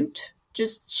astronaut suit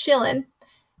just chilling.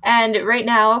 And right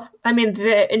now, I mean,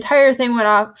 the entire thing went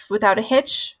off without a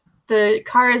hitch. The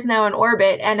car is now in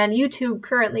orbit. And on YouTube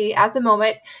currently, at the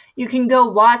moment, you can go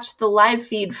watch the live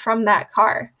feed from that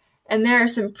car. And there are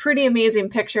some pretty amazing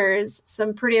pictures,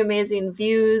 some pretty amazing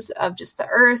views of just the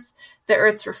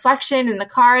Earth's reflection in the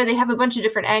car. They have a bunch of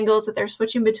different angles that they're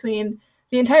switching between.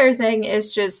 The entire thing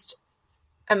is just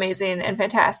amazing and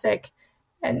fantastic.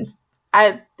 And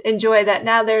I enjoy that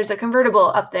now there's a convertible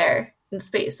up there in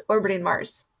space orbiting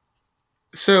Mars.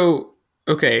 So,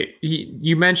 okay,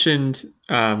 you mentioned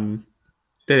that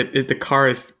the car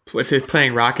is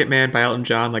playing Rocket Man by Elton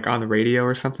John, like on the radio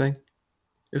or something.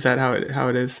 Is that how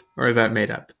it is? Or is that made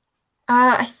up?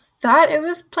 I thought it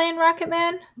was playing Rocket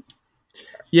Man.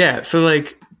 Yeah, so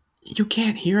like, you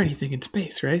can't hear anything in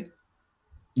space, right?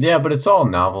 Yeah, but it's all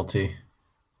novelty.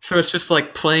 So it's just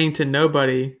like playing to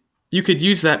nobody. You could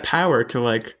use that power to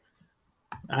like,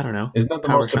 I don't know. Isn't that the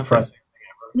most depressing thing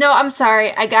ever? No, I'm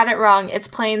sorry. I got it wrong. It's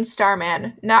playing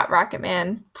Starman, not Rocket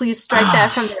Man. Please strike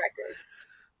that from the record.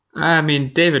 I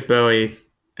mean, David Bowie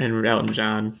and Elton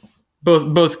John,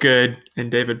 both good, and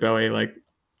David Bowie, like,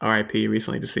 R.I.P.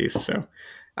 recently deceased, so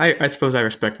I suppose I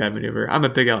respect that maneuver. I'm a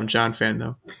big Elton John fan,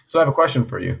 though. So I have a question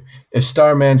for you. If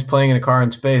Starman's playing in a car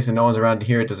in space and no one's around to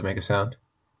hear it, does it make a sound?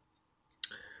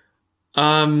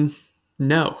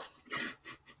 No.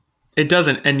 It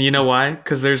doesn't, and you know why?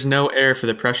 Because there's no air for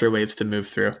the pressure waves to move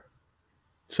through.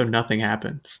 So nothing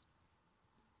happens.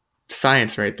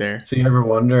 Science right there. So you ever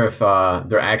wonder if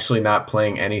they're actually not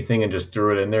playing anything and just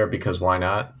threw it in there because why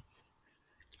not?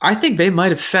 I think they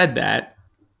might have said that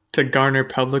to garner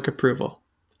public approval.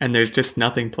 And there's just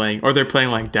nothing playing. Or they're playing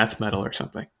like death metal or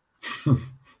something.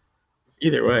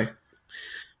 Either way.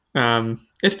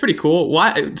 It's pretty cool.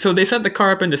 Why? So they sent the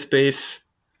car up into space.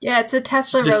 Yeah, it's a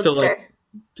Tesla Roadster.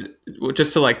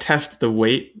 Just to like test the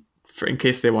weight in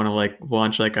case they want to like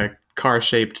launch like a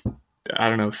car-shaped, I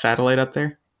don't know, satellite up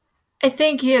there. I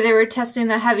think, yeah, they were testing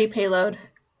the heavy payload.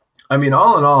 I mean,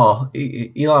 all in all,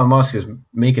 Elon Musk is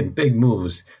making big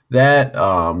moves. That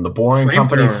the Boring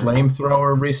Company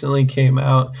flamethrower recently came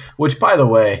out, which, by the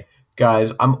way,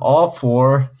 guys, I'm all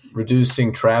for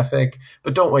reducing traffic,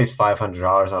 but don't waste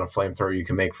 $500 on a flamethrower you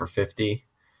can make for $50.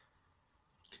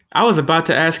 I was about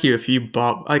to ask you if you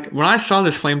bought, like, when I saw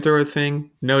this flamethrower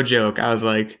thing, no joke, I was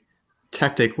like,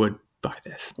 Tectic would buy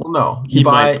this. Well, no, he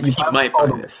might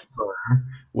buy this.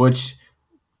 Which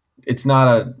it's not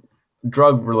a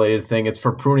drug related thing. It's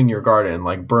for pruning your garden,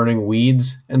 like burning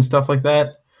weeds and stuff like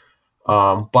that.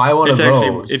 Buy one of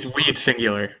those. It's weed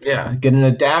singular. Yeah. Get an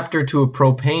adapter to a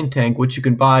propane tank, which you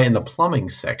can buy in the plumbing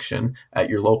section at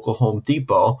your local Home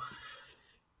Depot.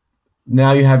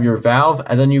 Now you have your valve,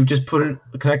 and then you just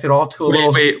connect it all to a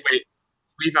little. Wait.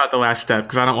 Leave out the last step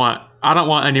because I don't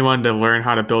want anyone to learn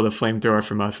how to build a flamethrower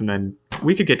from us, and then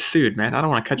we could get sued, man. I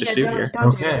don't want to catch a suit here.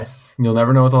 Don't do this. You'll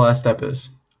never know what the last step is.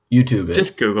 YouTube it.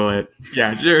 Just Google it.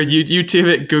 Yeah, YouTube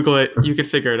it, Google it. You can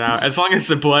figure it out. As long as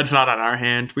the blood's not on our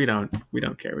hand, we don't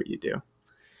care what you do.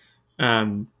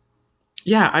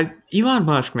 Yeah, Elon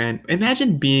Musk, man.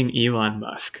 Imagine being Elon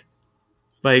Musk.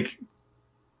 Like,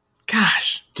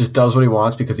 gosh. Just does what he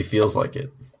wants because he feels like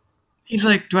it. He's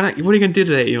like, what are you going to do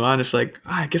today, Elon? It's like,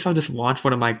 I guess I'll just launch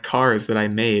one of my cars that I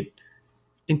made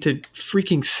into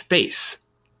freaking space.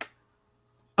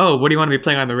 Oh, what do you want to be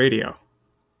playing on the radio?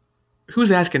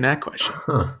 Who's asking that question?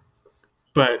 Huh.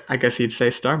 But I guess he'd say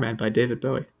Starman by David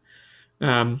Bowie.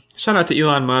 Shout out to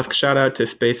Elon Musk. Shout out to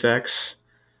SpaceX.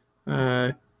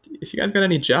 If you guys got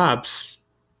any jobs,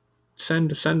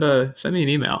 send me an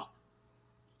email.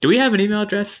 Do we have an email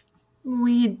address?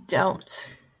 We don't.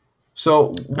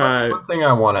 So one thing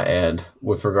I want to add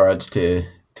with regards to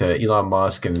Elon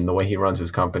Musk and the way he runs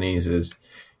his companies is,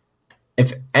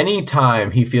 if any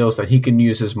time he feels that he can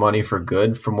use his money for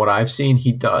good, from what I've seen,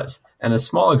 he does. And a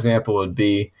small example would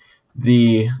be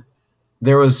a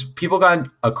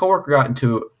coworker got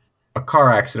into a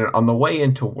car accident on the way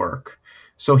into work.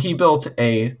 So he built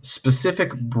a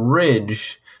specific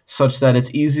bridge such that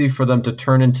it's easy for them to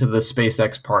turn into the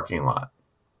SpaceX parking lot.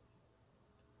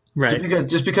 Right.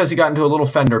 Just because he got into a little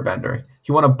fender bender.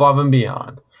 He went above and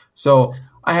beyond. So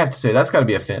I have to say, that's got to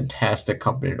be a fantastic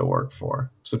company to work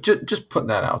for. So just putting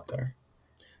that out there.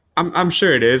 I'm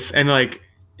sure it is. And like,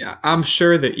 I'm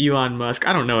sure that Elon Musk,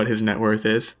 I don't know what his net worth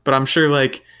is, but I'm sure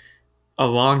like a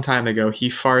long time ago, he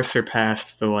far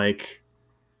surpassed the like,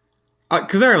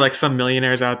 because there are like some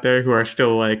millionaires out there who are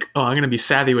still like, oh, I'm going to be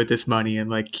savvy with this money and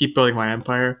like keep building my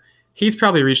empire. He's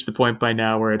probably reached the point by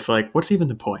now where it's like, what's even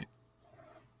the point?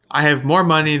 I have more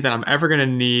money than I'm ever going to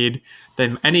need,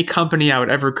 than any company I would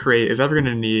ever create is ever going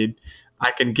to need.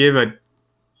 I can give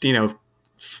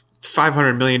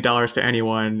 $500 million to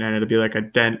anyone and it'll be like a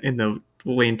dent in the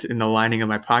lining of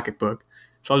my pocketbook.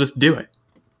 So I'll just do it,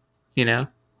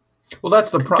 Well,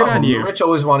 that's the problem. The rich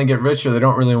always want to get richer. They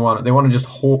don't really want it. They want to just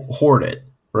hoard it,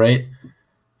 right?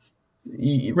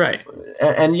 Right.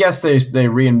 And yes, they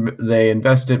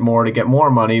invest it more to get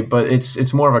more money, but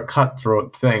it's more of a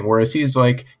cutthroat thing. Whereas he's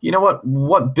like, you know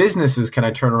what businesses can I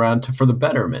turn around to for the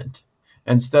betterment,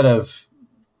 instead of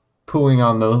pooing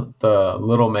on the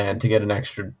little man to get an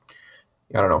extra,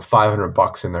 I don't know,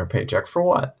 $500 in their paycheck for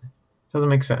what? Doesn't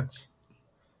make sense.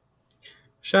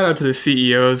 Shout out to the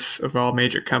CEOs of all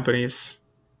major companies.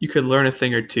 You could learn a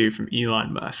thing or two from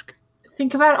Elon Musk.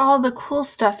 Think about all the cool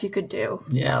stuff you could do.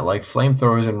 Yeah, like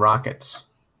flamethrowers and rockets.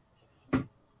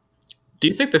 Do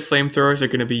you think the flamethrowers are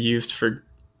going to be used for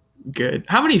good?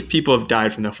 How many people have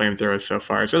died from the flamethrowers so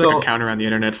far? Is there like a counter on the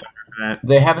internet for that?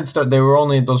 They haven't started.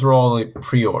 Those were all like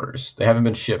pre-orders. They haven't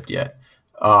been shipped yet.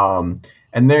 And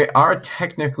they are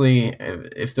technically,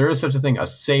 if there is such a thing, a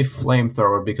safe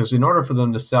flamethrower, because in order for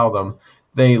them to sell them,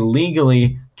 they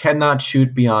legally cannot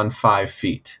shoot beyond 5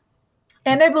 feet.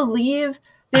 And I believe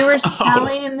they were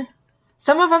selling,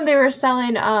 some of them they were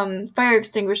selling fire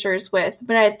extinguishers with,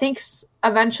 but I think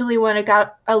eventually when it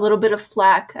got a little bit of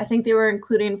flack, I think they were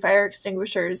including fire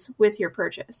extinguishers with your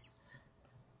purchase.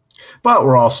 But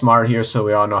we're all smart here, so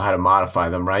we all know how to modify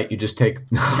them, right? You just take...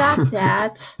 Stop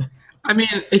that. I mean,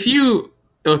 if you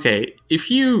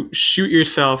shoot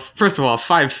yourself, first of all,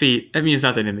 5 feet, that means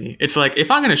nothing to me. It's like, if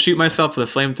I'm going to shoot myself with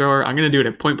a flamethrower, I'm going to do it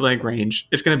at point blank range.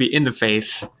 It's going to be in the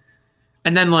face.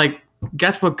 And then, like,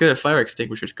 guess what good a fire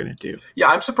extinguisher is going to do? Yeah,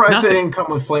 I'm surprised they didn't come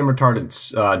with flame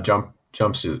retardant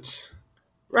jumpsuits.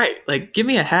 Right. Like, give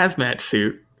me a hazmat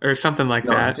suit or something like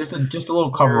that. Just a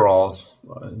little coveralls.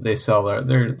 They sell there.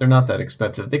 They're not that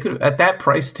expensive. They could, at that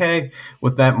price tag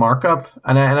with that markup,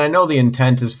 and I know the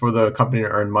intent is for the company to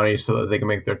earn money so that they can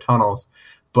make their tunnels,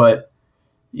 but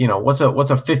what's a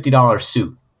 $50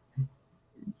 suit?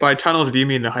 By tunnels, do you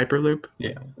mean the Hyperloop?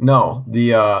 Yeah. No.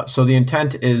 So the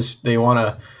intent is they want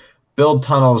to build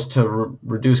tunnels to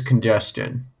reduce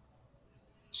congestion.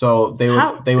 So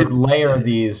they would layer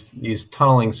these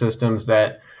tunneling systems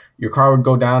that your car would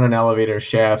go down an elevator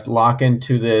shaft, lock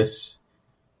into this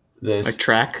like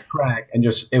track, and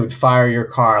it would fire your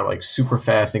car like super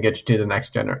fast and get you to the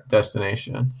next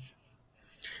destination.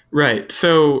 Right.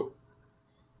 So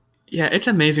yeah, it's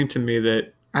amazing to me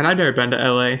that, and I've never been to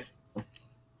LA,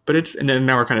 but and then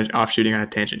now we're kind of offshooting on a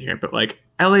tangent here, but like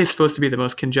LA is supposed to be the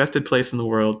most congested place in the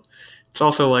world. It's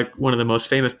also like one of the most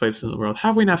famous places in the world. How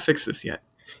have we not fixed this yet?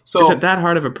 So, is it that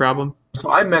hard of a problem? So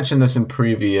I mentioned this in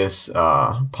previous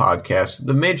podcasts.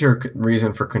 The major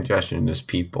reason for congestion is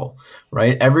people,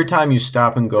 right? Every time you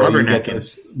stop and go, Every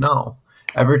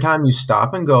time you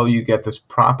stop and go, you get this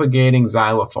propagating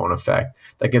xylophone effect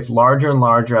that gets larger and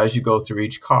larger as you go through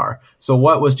each car. So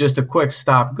what was just a quick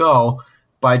stop-go,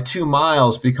 by 2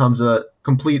 miles becomes a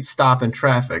complete stop in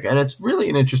traffic. And it's really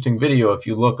an interesting video if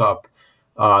you look up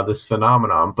this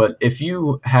phenomenon. But if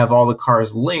you have all the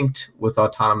cars linked with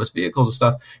autonomous vehicles and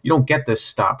stuff, you don't get this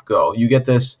stop-go. You get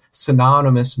this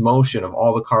synonymous motion of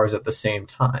all the cars at the same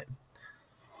time.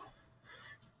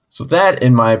 So that,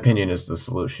 in my opinion, is the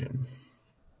solution.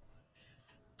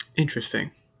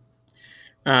 Interesting.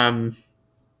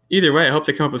 Either way, I hope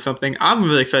they come up with something. I'm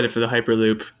really excited for the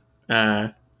Hyperloop.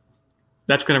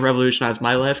 That's going to revolutionize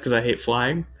my life because I hate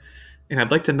flying, and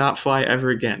I'd like to not fly ever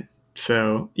again.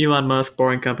 So Elon Musk,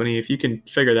 Boring Company, if you can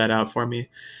figure that out for me,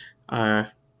 I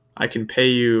can pay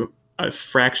you a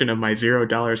fraction of my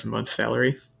 $0 a month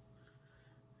salary,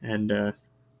 and then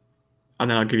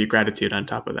I'll give you gratitude on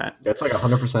top of that. That's like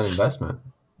 100% investment.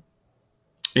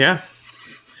 Yeah.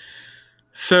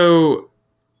 So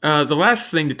the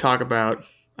last thing to talk about,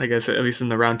 I guess, at least in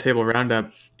the roundtable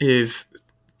roundup, is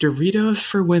Doritos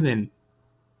for women.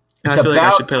 It's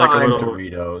about time,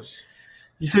 Doritos.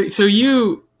 So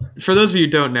you, for those of you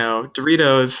who don't know,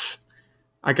 Doritos,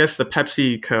 I guess the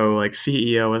PepsiCo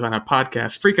CEO was on a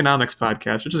podcast, Freakonomics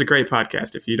podcast, which is a great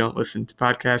podcast. If you don't listen to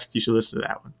podcasts, you should listen to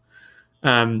that one.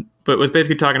 But was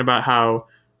basically talking about how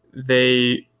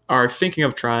they are thinking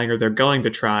of trying, or they're going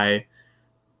to try,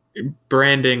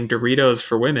 branding Doritos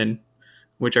for women,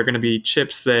 which are going to be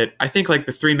chips that I think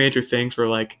the three major things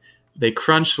were they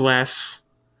crunch less,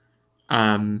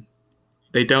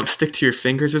 they don't stick to your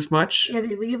fingers as much. Yeah,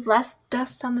 they leave less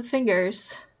dust on the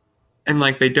fingers. And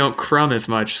they don't crumb as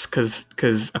much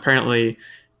because apparently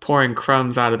pouring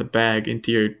crumbs out of the bag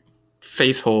into your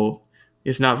face hole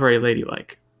is not very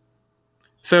ladylike.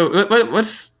 So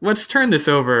let's turn this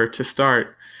over to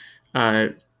start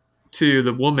to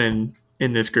the woman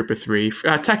in this group of three.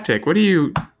 Tech, what do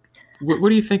you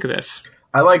think of this?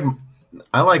 I like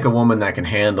a woman that can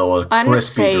handle a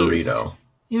crispy Dorito.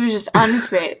 He was just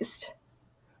unfazed.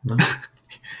 No.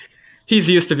 He's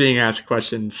used to being asked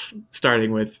questions,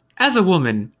 starting with, as a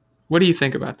woman, what do you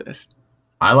think about this?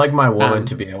 I like my woman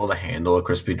to be able to handle a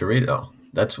crispy Dorito.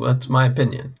 That's my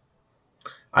opinion.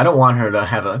 I don't want her to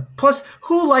have a... Plus,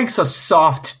 who likes a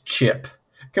soft chip?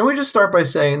 Can we just start by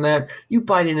saying that? You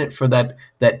bite in it for that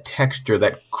texture,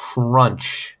 that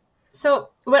crunch. So,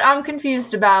 what I'm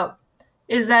confused about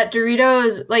is that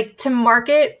Doritos, to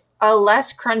market a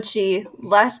less crunchy,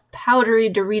 less powdery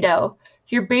Dorito,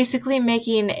 you're basically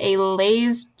making a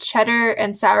Lay's cheddar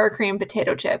and sour cream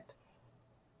potato chip.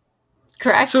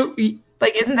 Correct? So,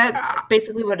 isn't that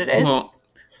basically what it is? Well,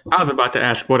 I was about to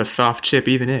ask what a soft chip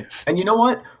even is. And you know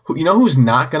what? You know who's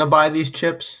not going to buy these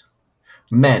chips?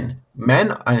 Men.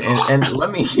 Men, and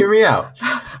let me hear me out.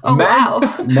 Oh, wow.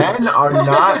 Men are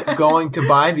not going to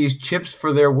buy these chips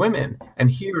for their women. And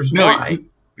here's why.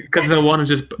 Because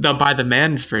they'll buy the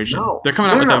men's version. No, they're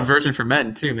coming out with a version for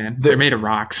men too, man. They're made of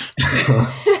rocks.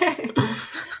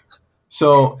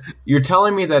 So you're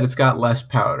telling me that it's got less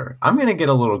powder. I'm going to get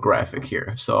a little graphic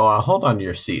here. So hold on to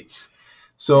your seats.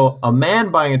 So a man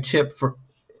buying a chip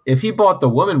if he bought the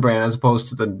woman brand as opposed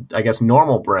to the, I guess,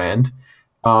 normal brand,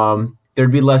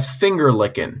 there'd be less finger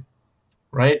licking,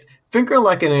 right? Finger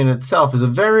licking in itself is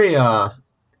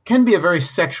can be a very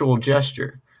sexual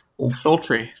gesture.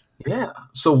 Sultry. Yeah.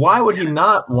 So why would he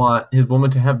not want his woman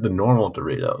to have the normal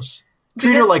Doritos?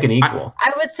 Treat her like an equal.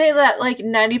 I would say that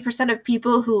 90% of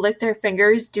people who lick their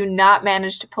fingers do not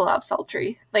manage to pull out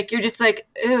sultry. You're just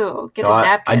ew, get a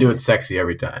napkin. I do it sexy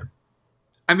every time.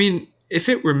 I mean, if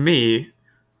it were me,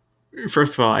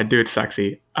 first of all, I'd do it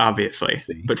sexy, obviously.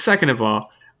 But second of all,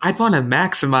 I'd want to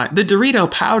maximize... The Dorito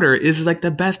powder is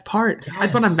the best part. Yes.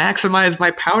 I'd want to maximize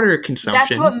my powder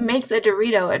consumption. That's what makes a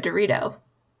Dorito a Dorito.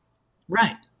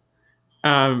 Right.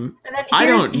 And then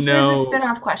here's a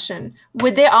spin-off question.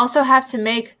 Would they also have to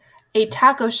make a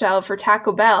taco shell for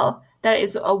Taco Bell that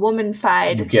is a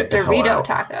woman-fied Dorito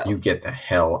taco? You get the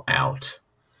hell out.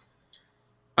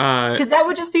 Because that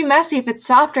would just be messy. If it's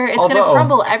softer, it's going to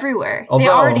crumble everywhere. They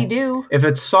already do. If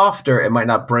it's softer, it might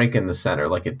not break in the center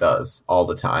like it does all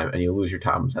the time, and you lose your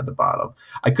toppings at the bottom.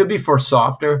 I could be for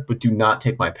softer, but do not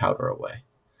take my powder away.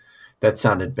 That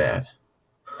sounded bad.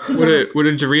 Would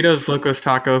a Doritos Locos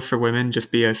Taco for women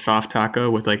just be a soft taco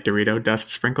with Dorito dust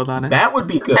sprinkled on it? That would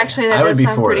be good. Actually, that does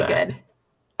sound pretty good.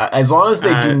 As long as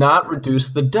they do not reduce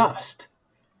the dust.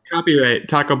 Copyright.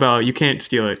 Taco Bell, you can't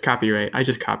steal it. Copyright. I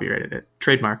just copyrighted it.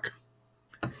 Trademark.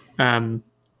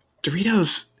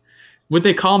 Doritos, would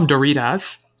they call them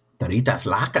Doritas? Doritas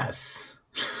lacas.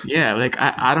 Yeah,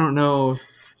 I don't know.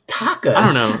 Tacos. I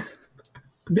don't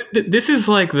know. This is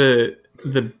have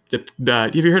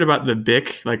you heard about the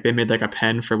Bic? They made a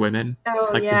pen for women.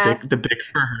 Oh, yeah. The Bic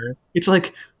for her. It's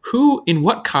who in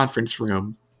what conference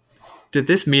room did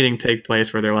this meeting take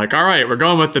place where they're all right, we're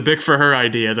going with the Bic for her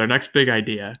idea as our next big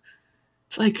idea?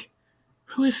 It's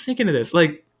who is thinking of this?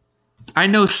 Like, I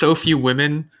know so few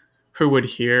women who would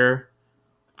hear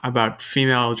about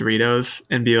female Doritos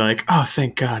and be like, "Oh,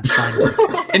 thank God, finally."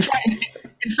 in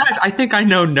fact, I think I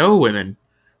know no women.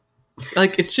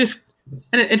 Like, it's just,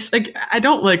 and it's like I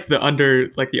don't like the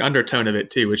undertone of it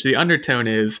too, which the undertone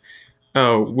is,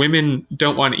 oh, women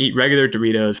don't want to eat regular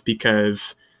Doritos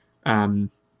because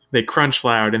they crunch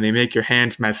loud and they make your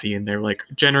hands messy and they're like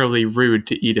generally rude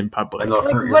to eat in public.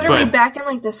 Like, what are we back in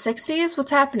like the 60s?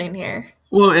 What's happening here?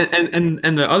 Well,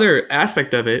 and the other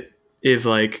aspect of it is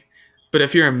like, but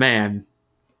if you're a man,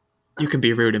 you can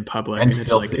be rude in public, and it's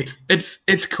filthy. like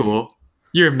it's cool.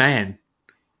 You're a man.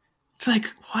 It's like,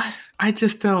 what? I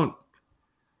just don't.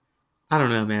 I don't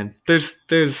know, man.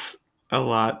 There's a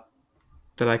lot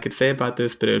that I could say about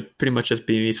this, but it would pretty much just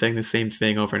be me saying the same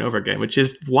thing over and over again, which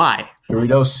is why.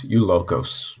 Doritos, you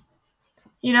locos.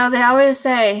 You know, they always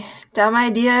say dumb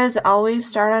ideas always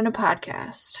start on a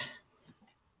podcast.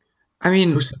 I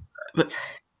mean,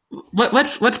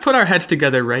 let's put our heads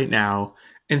together right now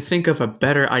and think of a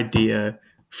better idea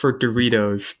for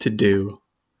Doritos to do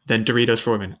than Doritos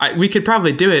for women. We could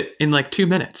probably do it in like 2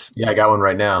 minutes. Yeah, I got one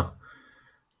right now.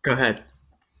 Go ahead.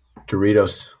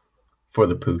 Doritos for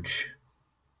the pooch.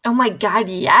 Oh my God,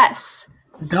 yes.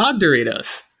 Dog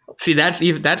Doritos. See,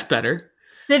 that's better.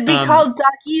 They'd be called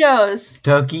Dogitos.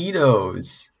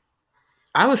 Dogitos.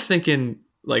 I was thinking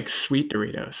like sweet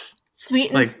Doritos.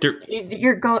 Sweet and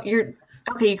you're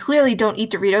okay. You clearly don't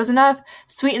eat Doritos enough.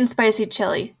 Sweet and spicy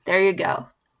chili. There you go.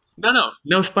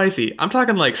 No spicy. I'm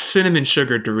talking like cinnamon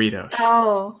sugar Doritos.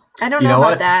 Oh, I don't know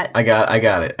about that. I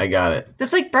got it.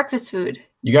 That's like breakfast food.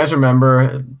 You guys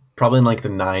remember probably in like the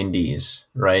 90s,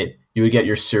 right? You would get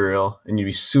your cereal and you'd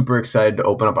be super excited to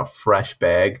open up a fresh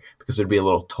bag because there'd be a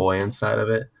little toy inside of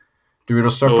it.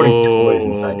 Doritos start putting toys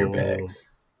inside your bags.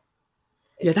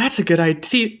 Yeah, that's a good idea.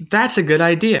 See, that's a good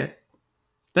idea.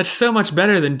 That's so much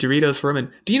better than Doritos for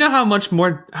women. Do you know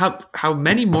how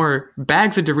many more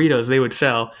bags of Doritos they would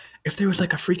sell if there was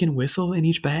like a freaking whistle in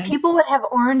each bag? People would have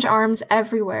orange arms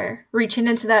everywhere, reaching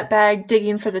into that bag,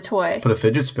 digging for the toy. Put a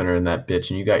fidget spinner in that bitch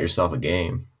and you got yourself a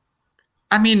game.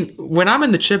 I mean, when I'm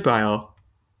in the chip aisle,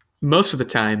 most of the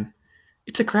time,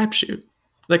 it's a crapshoot.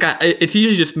 Like, it's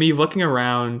usually just me looking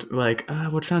around, like,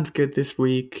 what sounds good this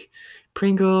week?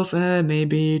 Pringles,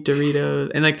 maybe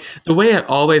Doritos. And like the way it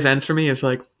always ends for me is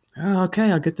like, oh,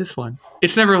 okay, I'll get this one.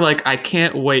 It's never like, I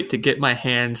can't wait to get my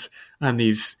hands on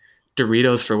these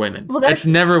Doritos for women. Well, it's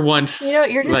never once. You know,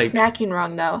 you're just snacking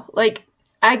wrong though. Like,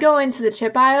 I go into the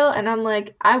chip aisle and I'm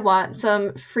like, I want some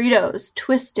Fritos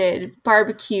Twisted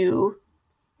barbecue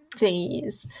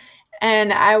thingies.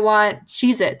 And I want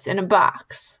Cheez-Its in a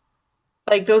box.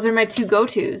 Like, those are my two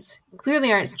go-tos.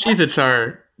 Clearly aren't Cheez-Its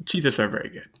are very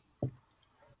good.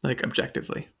 Like,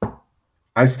 objectively.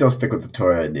 I still stick with the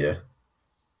toy idea.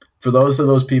 For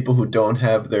those people who don't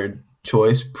have their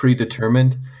choice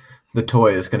predetermined, the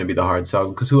toy is going to be the hard sell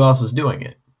because who else is doing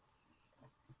it?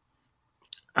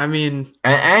 I mean...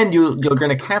 And you're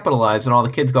going to capitalize on all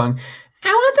the kids going,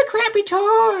 I want the crappy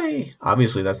toy!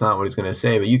 Obviously, that's not what he's going to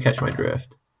say, but you catch my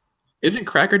drift. Isn't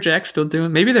Cracker Jack still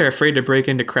doing... Maybe they're afraid to break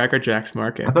into Cracker Jack's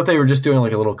market. I thought they were just doing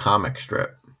like a little comic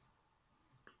strip.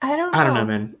 I don't know. I don't know,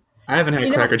 man. I haven't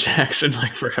had Cracker Jacks in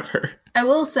like forever. I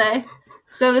will say,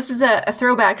 so this is a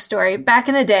throwback story. Back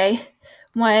in the day,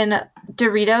 when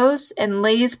Doritos and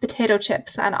Lay's potato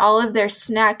chips on all of their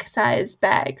snack-sized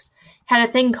bags had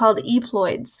a thing called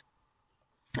Eploids.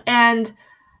 And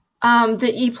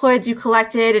the Eploids you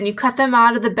collected, and you cut them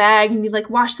out of the bag, and you like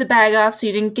wash the bag off so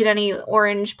you didn't get any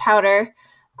orange powder.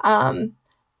 And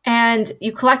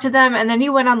you collected them, and then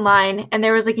you went online, and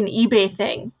there was like an eBay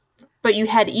thing, but you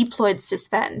had Eploids to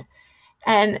spend.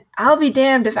 And I'll be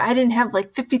damned if I didn't have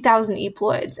like 50,000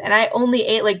 Eploids, and I only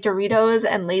ate like Doritos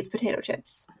and Lay's potato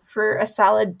chips for a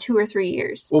solid 2 or 3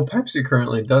 years. Well, Pepsi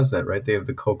currently does that, right? They have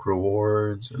the Coke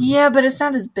Rewards. Yeah, but it's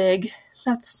not as big. It's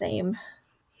not the same.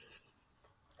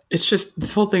 It's just,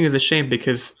 this whole thing is a shame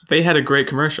because they had a great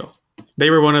commercial.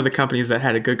 They were one of the companies that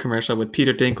had a good commercial with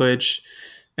Peter Dinklage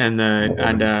and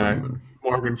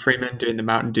Morgan Freeman doing the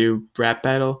Mountain Dew rap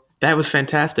battle. That was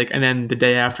fantastic. And then the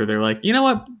day after, they're like, you know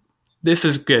what? This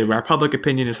is good. Our public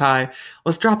opinion is high.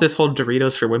 Let's drop this whole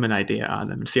Doritos for women idea on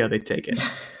them and see how they take it.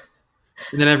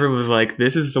 And then everyone was like,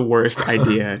 this is the worst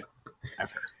idea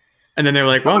ever. And then they're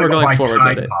like, well, we're going forward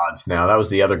Tide with it. Pods now. That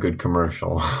was the other good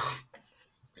commercial.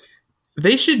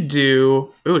 They should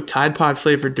do Tide Pod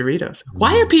flavored Doritos.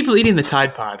 Why are people eating the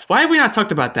Tide Pods? Why have we not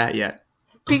talked about that yet?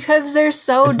 Because they're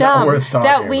so It's not dumb worth talking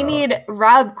that we about. need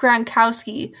Rob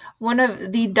Gronkowski, one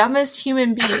of the dumbest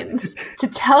human beings, to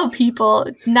tell people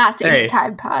not to Hey. eat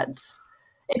Tide Pods.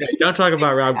 Don't talk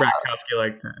about Rob Gronkowski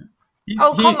like that.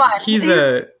 Oh, come on. He's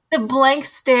a. The blank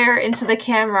stare into the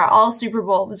camera all Super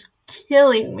Bowl was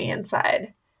killing me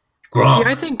inside. Gronk.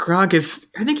 See, I think Gronk is.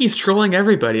 I think he's trolling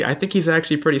everybody. I think he's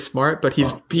actually pretty smart, but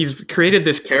he's created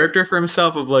this character for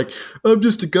himself of like, I'm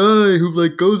just a guy who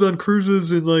like goes on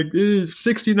cruises and like is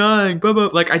 69, blah blah.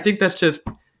 Like, I think that's just.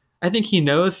 I think he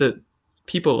knows that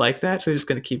people like that, so he's just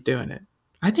gonna keep doing it.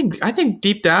 I think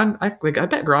deep down, I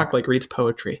bet Gronk like reads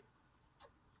poetry.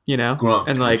 You know, Gronk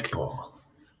and like ball.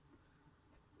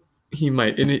 he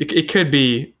might, and it could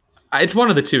be. It's one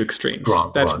of the two extremes.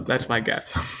 Gronk that's my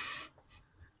guess.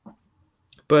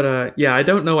 But yeah, I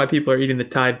don't know why people are eating the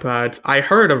Tide Pods. I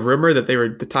heard a rumor that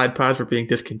the Tide Pods were being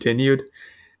discontinued,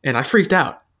 and I freaked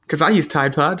out because I use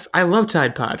Tide Pods. I love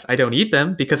Tide Pods. I don't eat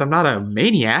them because I'm not a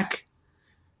maniac.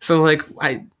 So like,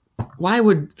 why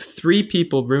would 3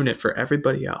 people ruin it for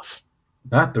everybody else?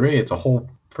 Not 3. It's a whole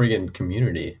friggin'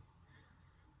 community.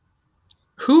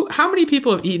 How many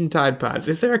people have eaten Tide Pods?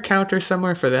 Is there a counter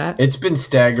somewhere for that? It's been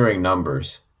staggering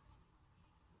numbers.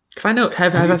 Because I know,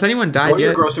 has anyone died Go to yet?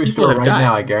 the grocery People store have right died.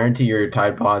 now. I guarantee your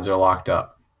Tide Pods are locked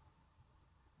up.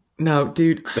 No,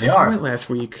 dude. They are. I went last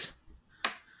week.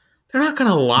 They're not going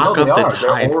to lock No, they up are. the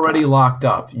Tide They're already Pod. locked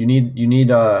up. You need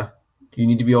to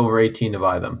be over 18 to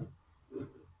buy them.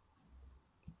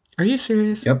 Are you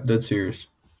serious? Yep, dead serious.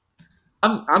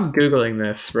 I'm Googling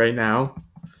this right now.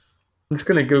 I'm just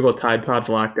going to Google Tide Pods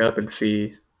locked up and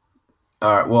see.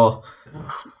 All right. Well,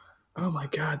 Oh my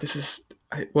God, this is...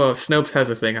 Well, Snopes has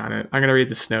a thing on it. I'm going to read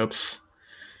the Snopes.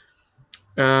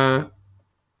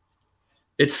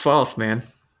 It's false, man.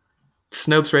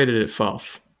 Snopes rated it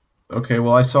false. okay.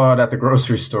 Well, I saw it at the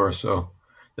grocery store, so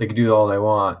they can do all they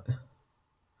want.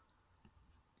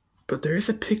 But there is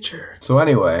a picture. So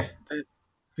anyway,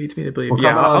 Leads me to believe. We're Yeah,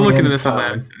 coming on I'll the look end into of this on my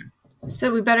time. own.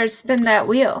 So we better spin that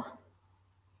wheel.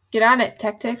 Get on it,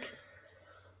 Tactic.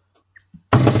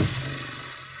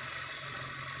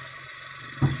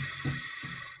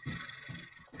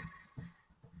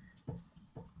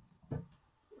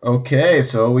 okay.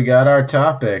 So we got our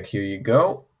topic. Here you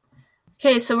go.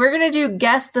 Okay, so we're going to do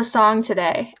Guess the Song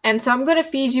today. And so I'm going to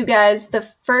feed you guys the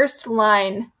first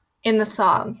line in the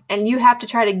song, and you have to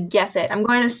try to guess it. I'm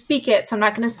going to speak it, so I'm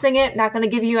not going to sing it, not going to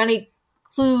give you any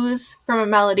clues from a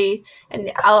melody.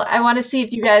 And I want to see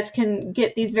if you guys can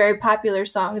get these very popular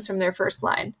songs from their first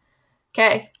line.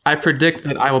 Okay. I predict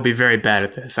that I will be very bad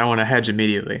at this. I want to hedge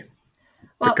immediately.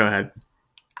 Well, But go ahead.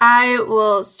 I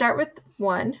will start with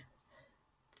one.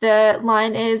 The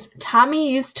line is,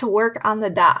 Tommy used to work on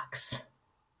the docks.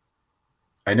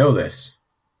 I know this.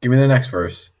 Give me the next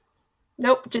verse.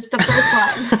 Nope, just the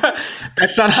first line.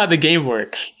 That's not how the game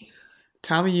works.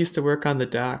 Tommy used to work on the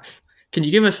docks. Can you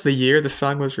give us the year the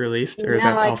song was released, or is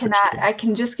that No, I also cannot. cheating? I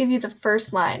can just give you the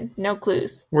first line. No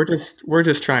clues. We're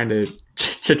just trying to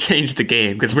change the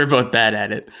game because we're both bad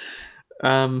at it.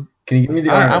 Can you give me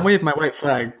the I'm artist? waving my white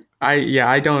flag.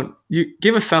 I don't. You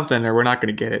give us something, or we're not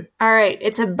going to get it. All right,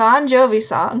 it's a Bon Jovi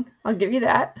song. I'll give you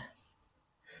that.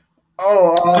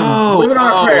 Living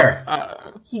on a Prayer.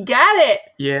 You got it.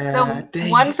 Yeah. So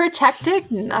dang one it. for Tactic,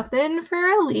 nothing for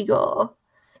illegal.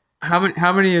 How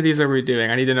many of these are we doing?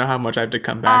 I need to know how much I have to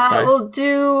come back by. We'll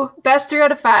do best 3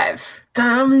 out of 5.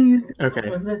 Tommy.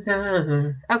 Okay.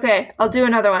 Okay, I'll do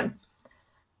another one.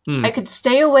 Hmm. I could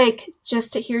stay awake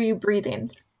just to hear you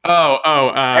breathing.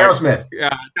 Aerosmith.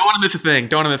 Don't want to miss a thing.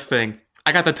 Don't want to miss a thing.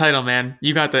 I got the title, man.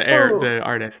 You got the Ooh. the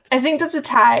artist. I think that's a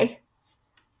tie.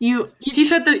 He just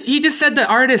said the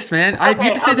artist, man. I Okay,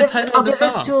 get to say the title I'll of the give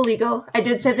this to song. illegal. I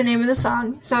did say the name of the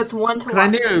song, so it's 1 to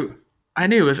 1. Because I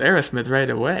knew it was Aerosmith right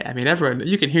away. I mean, everyone,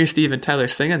 you can hear Steven Tyler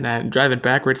singing that and driving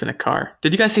backwards in a car.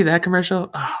 Did you guys see that commercial?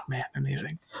 Oh man,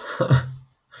 amazing.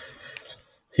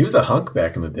 He was a hunk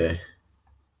back in the day.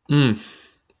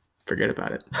 Forget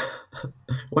about it.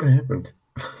 What happened?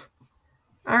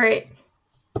 All right.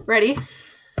 Ready?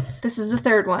 This is the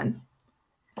third one.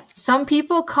 Some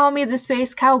people call me the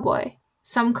space cowboy.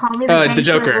 Some call me the gangster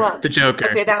Joker. of love. The Joker.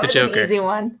 Okay, that the was Joker. an easy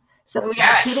one. So we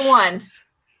got 2 to 1.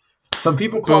 Some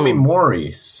people call me Boom.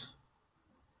 Maurice.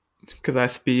 Because I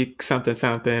speak something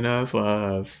of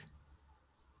love.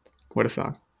 What a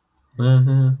song.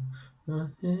 All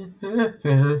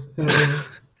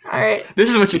right. This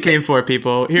is what you came for,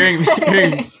 people. Hearing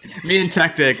me and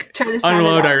Tactic Try to sound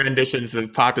unload it out. our renditions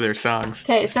of popular songs.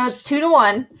 Okay, so it's 2 to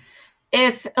 1.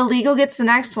 If illegal gets the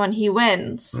next one, he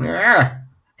wins.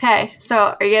 Okay,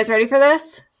 so are you guys ready for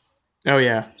this? Oh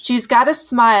yeah. She's got a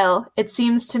smile. It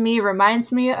seems to me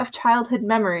reminds me of childhood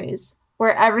memories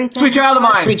where everything. Sweet Child of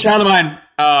Mine. Sweet Child of Mine.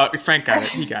 Frank got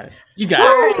it. You got it. You got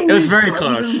it. It was very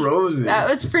close. Roses. That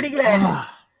was pretty good.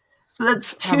 So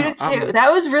that's 2 to 2.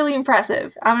 That was really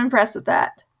impressive. I'm impressed with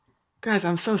that. Guys,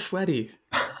 I'm so sweaty.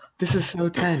 This is so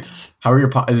tense. How are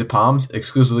your is it palms?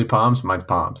 Exclusively palms? Mine's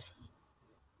palms.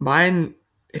 Mine,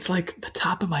 it's like the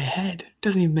top of my head.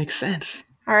 Doesn't even make sense.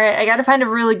 All right, I got to find a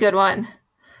really good one.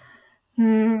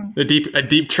 A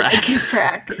deep track.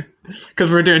 Track.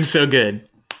 Because we're doing so good.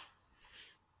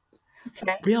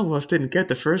 Okay. We almost didn't get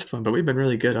the first one, but we've been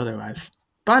really good otherwise.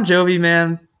 Bon Jovi,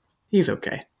 man, he's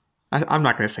okay. I'm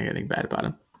not going to say anything bad about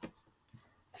him.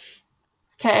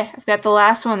 Okay, I've got the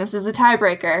last one. This is a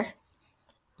tiebreaker.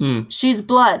 Mm. She's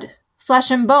blood, flesh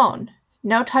and bone,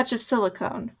 no touch of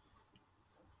silicone.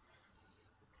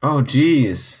 Oh,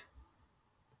 geez.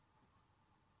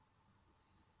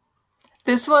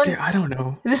 This one, Dude, I don't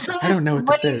know. this one, I don't know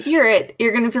what when this you is. hear it,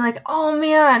 you're gonna be like, "Oh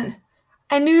man,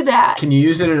 I knew that." Can you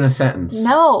use it in a sentence?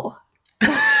 No, no,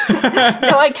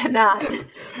 I cannot.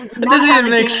 It doesn't even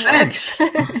make sense.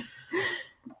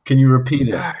 Can you repeat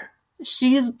it?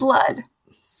 She's blood,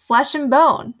 flesh and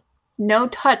bone, no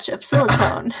touch of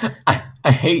silicone.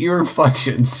 I hate your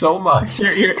inflection so much.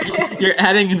 You're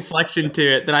adding inflection to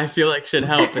it that I feel like should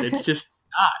help, and it's just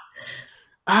not.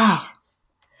 Ah,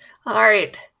 All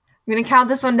right, I'm gonna count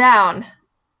this one down.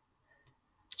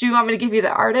 Do you want me to give you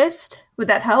the artist? Would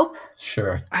that help?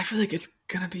 Sure. I feel like it's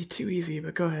gonna be too easy,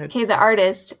 but go ahead. Okay, the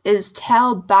artist is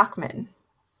Tal Bachman.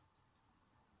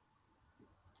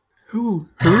 Who?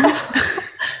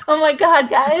 Oh my god,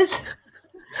 guys.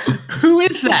 Who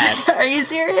is that? Are you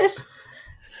serious?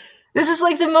 This is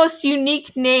like the most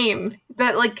unique name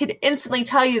that like could instantly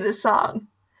tell you this song.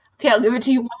 Okay, I'll give it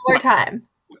to you one more time.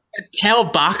 Tal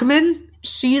Bachman?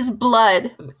 She's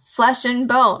blood, flesh and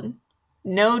bone,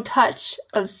 no touch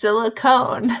of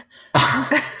silicone.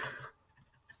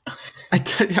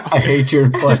 I hate your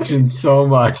inflection so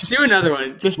much. Do another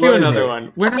one. Just What do is another it?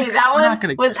 one. We're Okay, not, that we're one not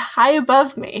gonna. was high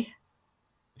above me.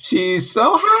 She's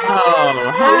so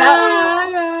high.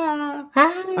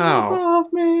 Oh.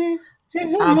 Above me.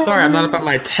 I'm sorry, I'm not about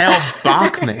my Tal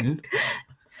Bachman.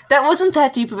 That wasn't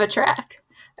that deep of a track.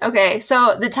 Okay,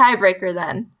 so the tiebreaker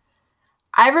then.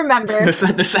 I remember the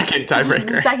second tiebreaker.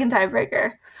 the second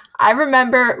tiebreaker. I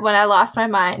remember when I lost my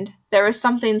mind, there was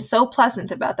something so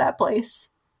pleasant about that place.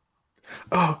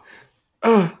 Oh,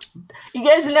 You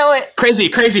guys know it. crazy.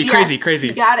 Yes, Crazy.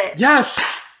 You got it.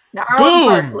 Yes. Gnarls Boom.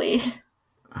 Barkley.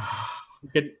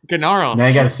 Gnarls. Now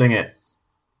you gotta sing it.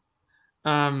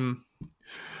 I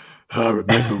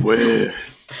remember when.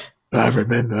 I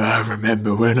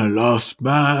remember when I lost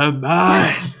my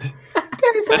mind.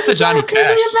 That's the Johnny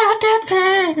Cash.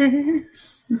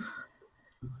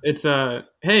 It's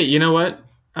hey, you know what?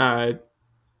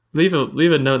 Leave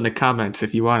a note in the comments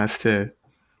if you want us to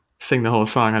sing the whole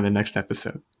song on the next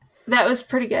episode. That was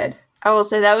pretty good. I will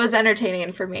say that was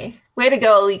entertaining for me. Way to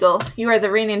go, Illegal. You are the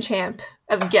reigning champ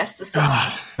of Guess the Song.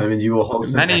 That means you will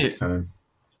host it next time.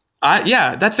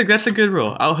 Yeah, that's a good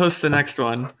rule. I'll host the next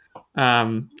one.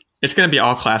 It's gonna be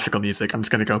all classical music. I'm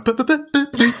just gonna go,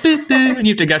 and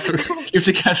you have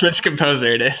to guess which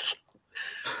composer it is.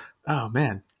 Oh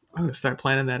man, I'm gonna start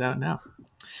planning that out now.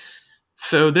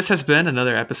 So this has been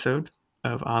another episode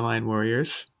of Online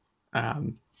Warriors.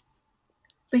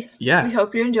 We Yeah,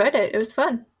 hope you enjoyed it. It was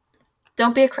fun.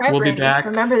 Don't be a crybaby. We'll be back.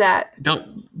 Remember that.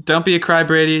 don't be a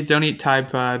crybrady. Don't eat Tide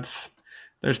Pods.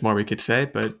 There's more we could say,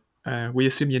 but we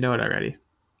assume you know it already.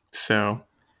 So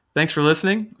thanks for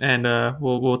listening, and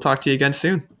we'll talk to you again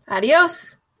soon.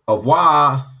 Adios. Au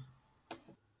revoir.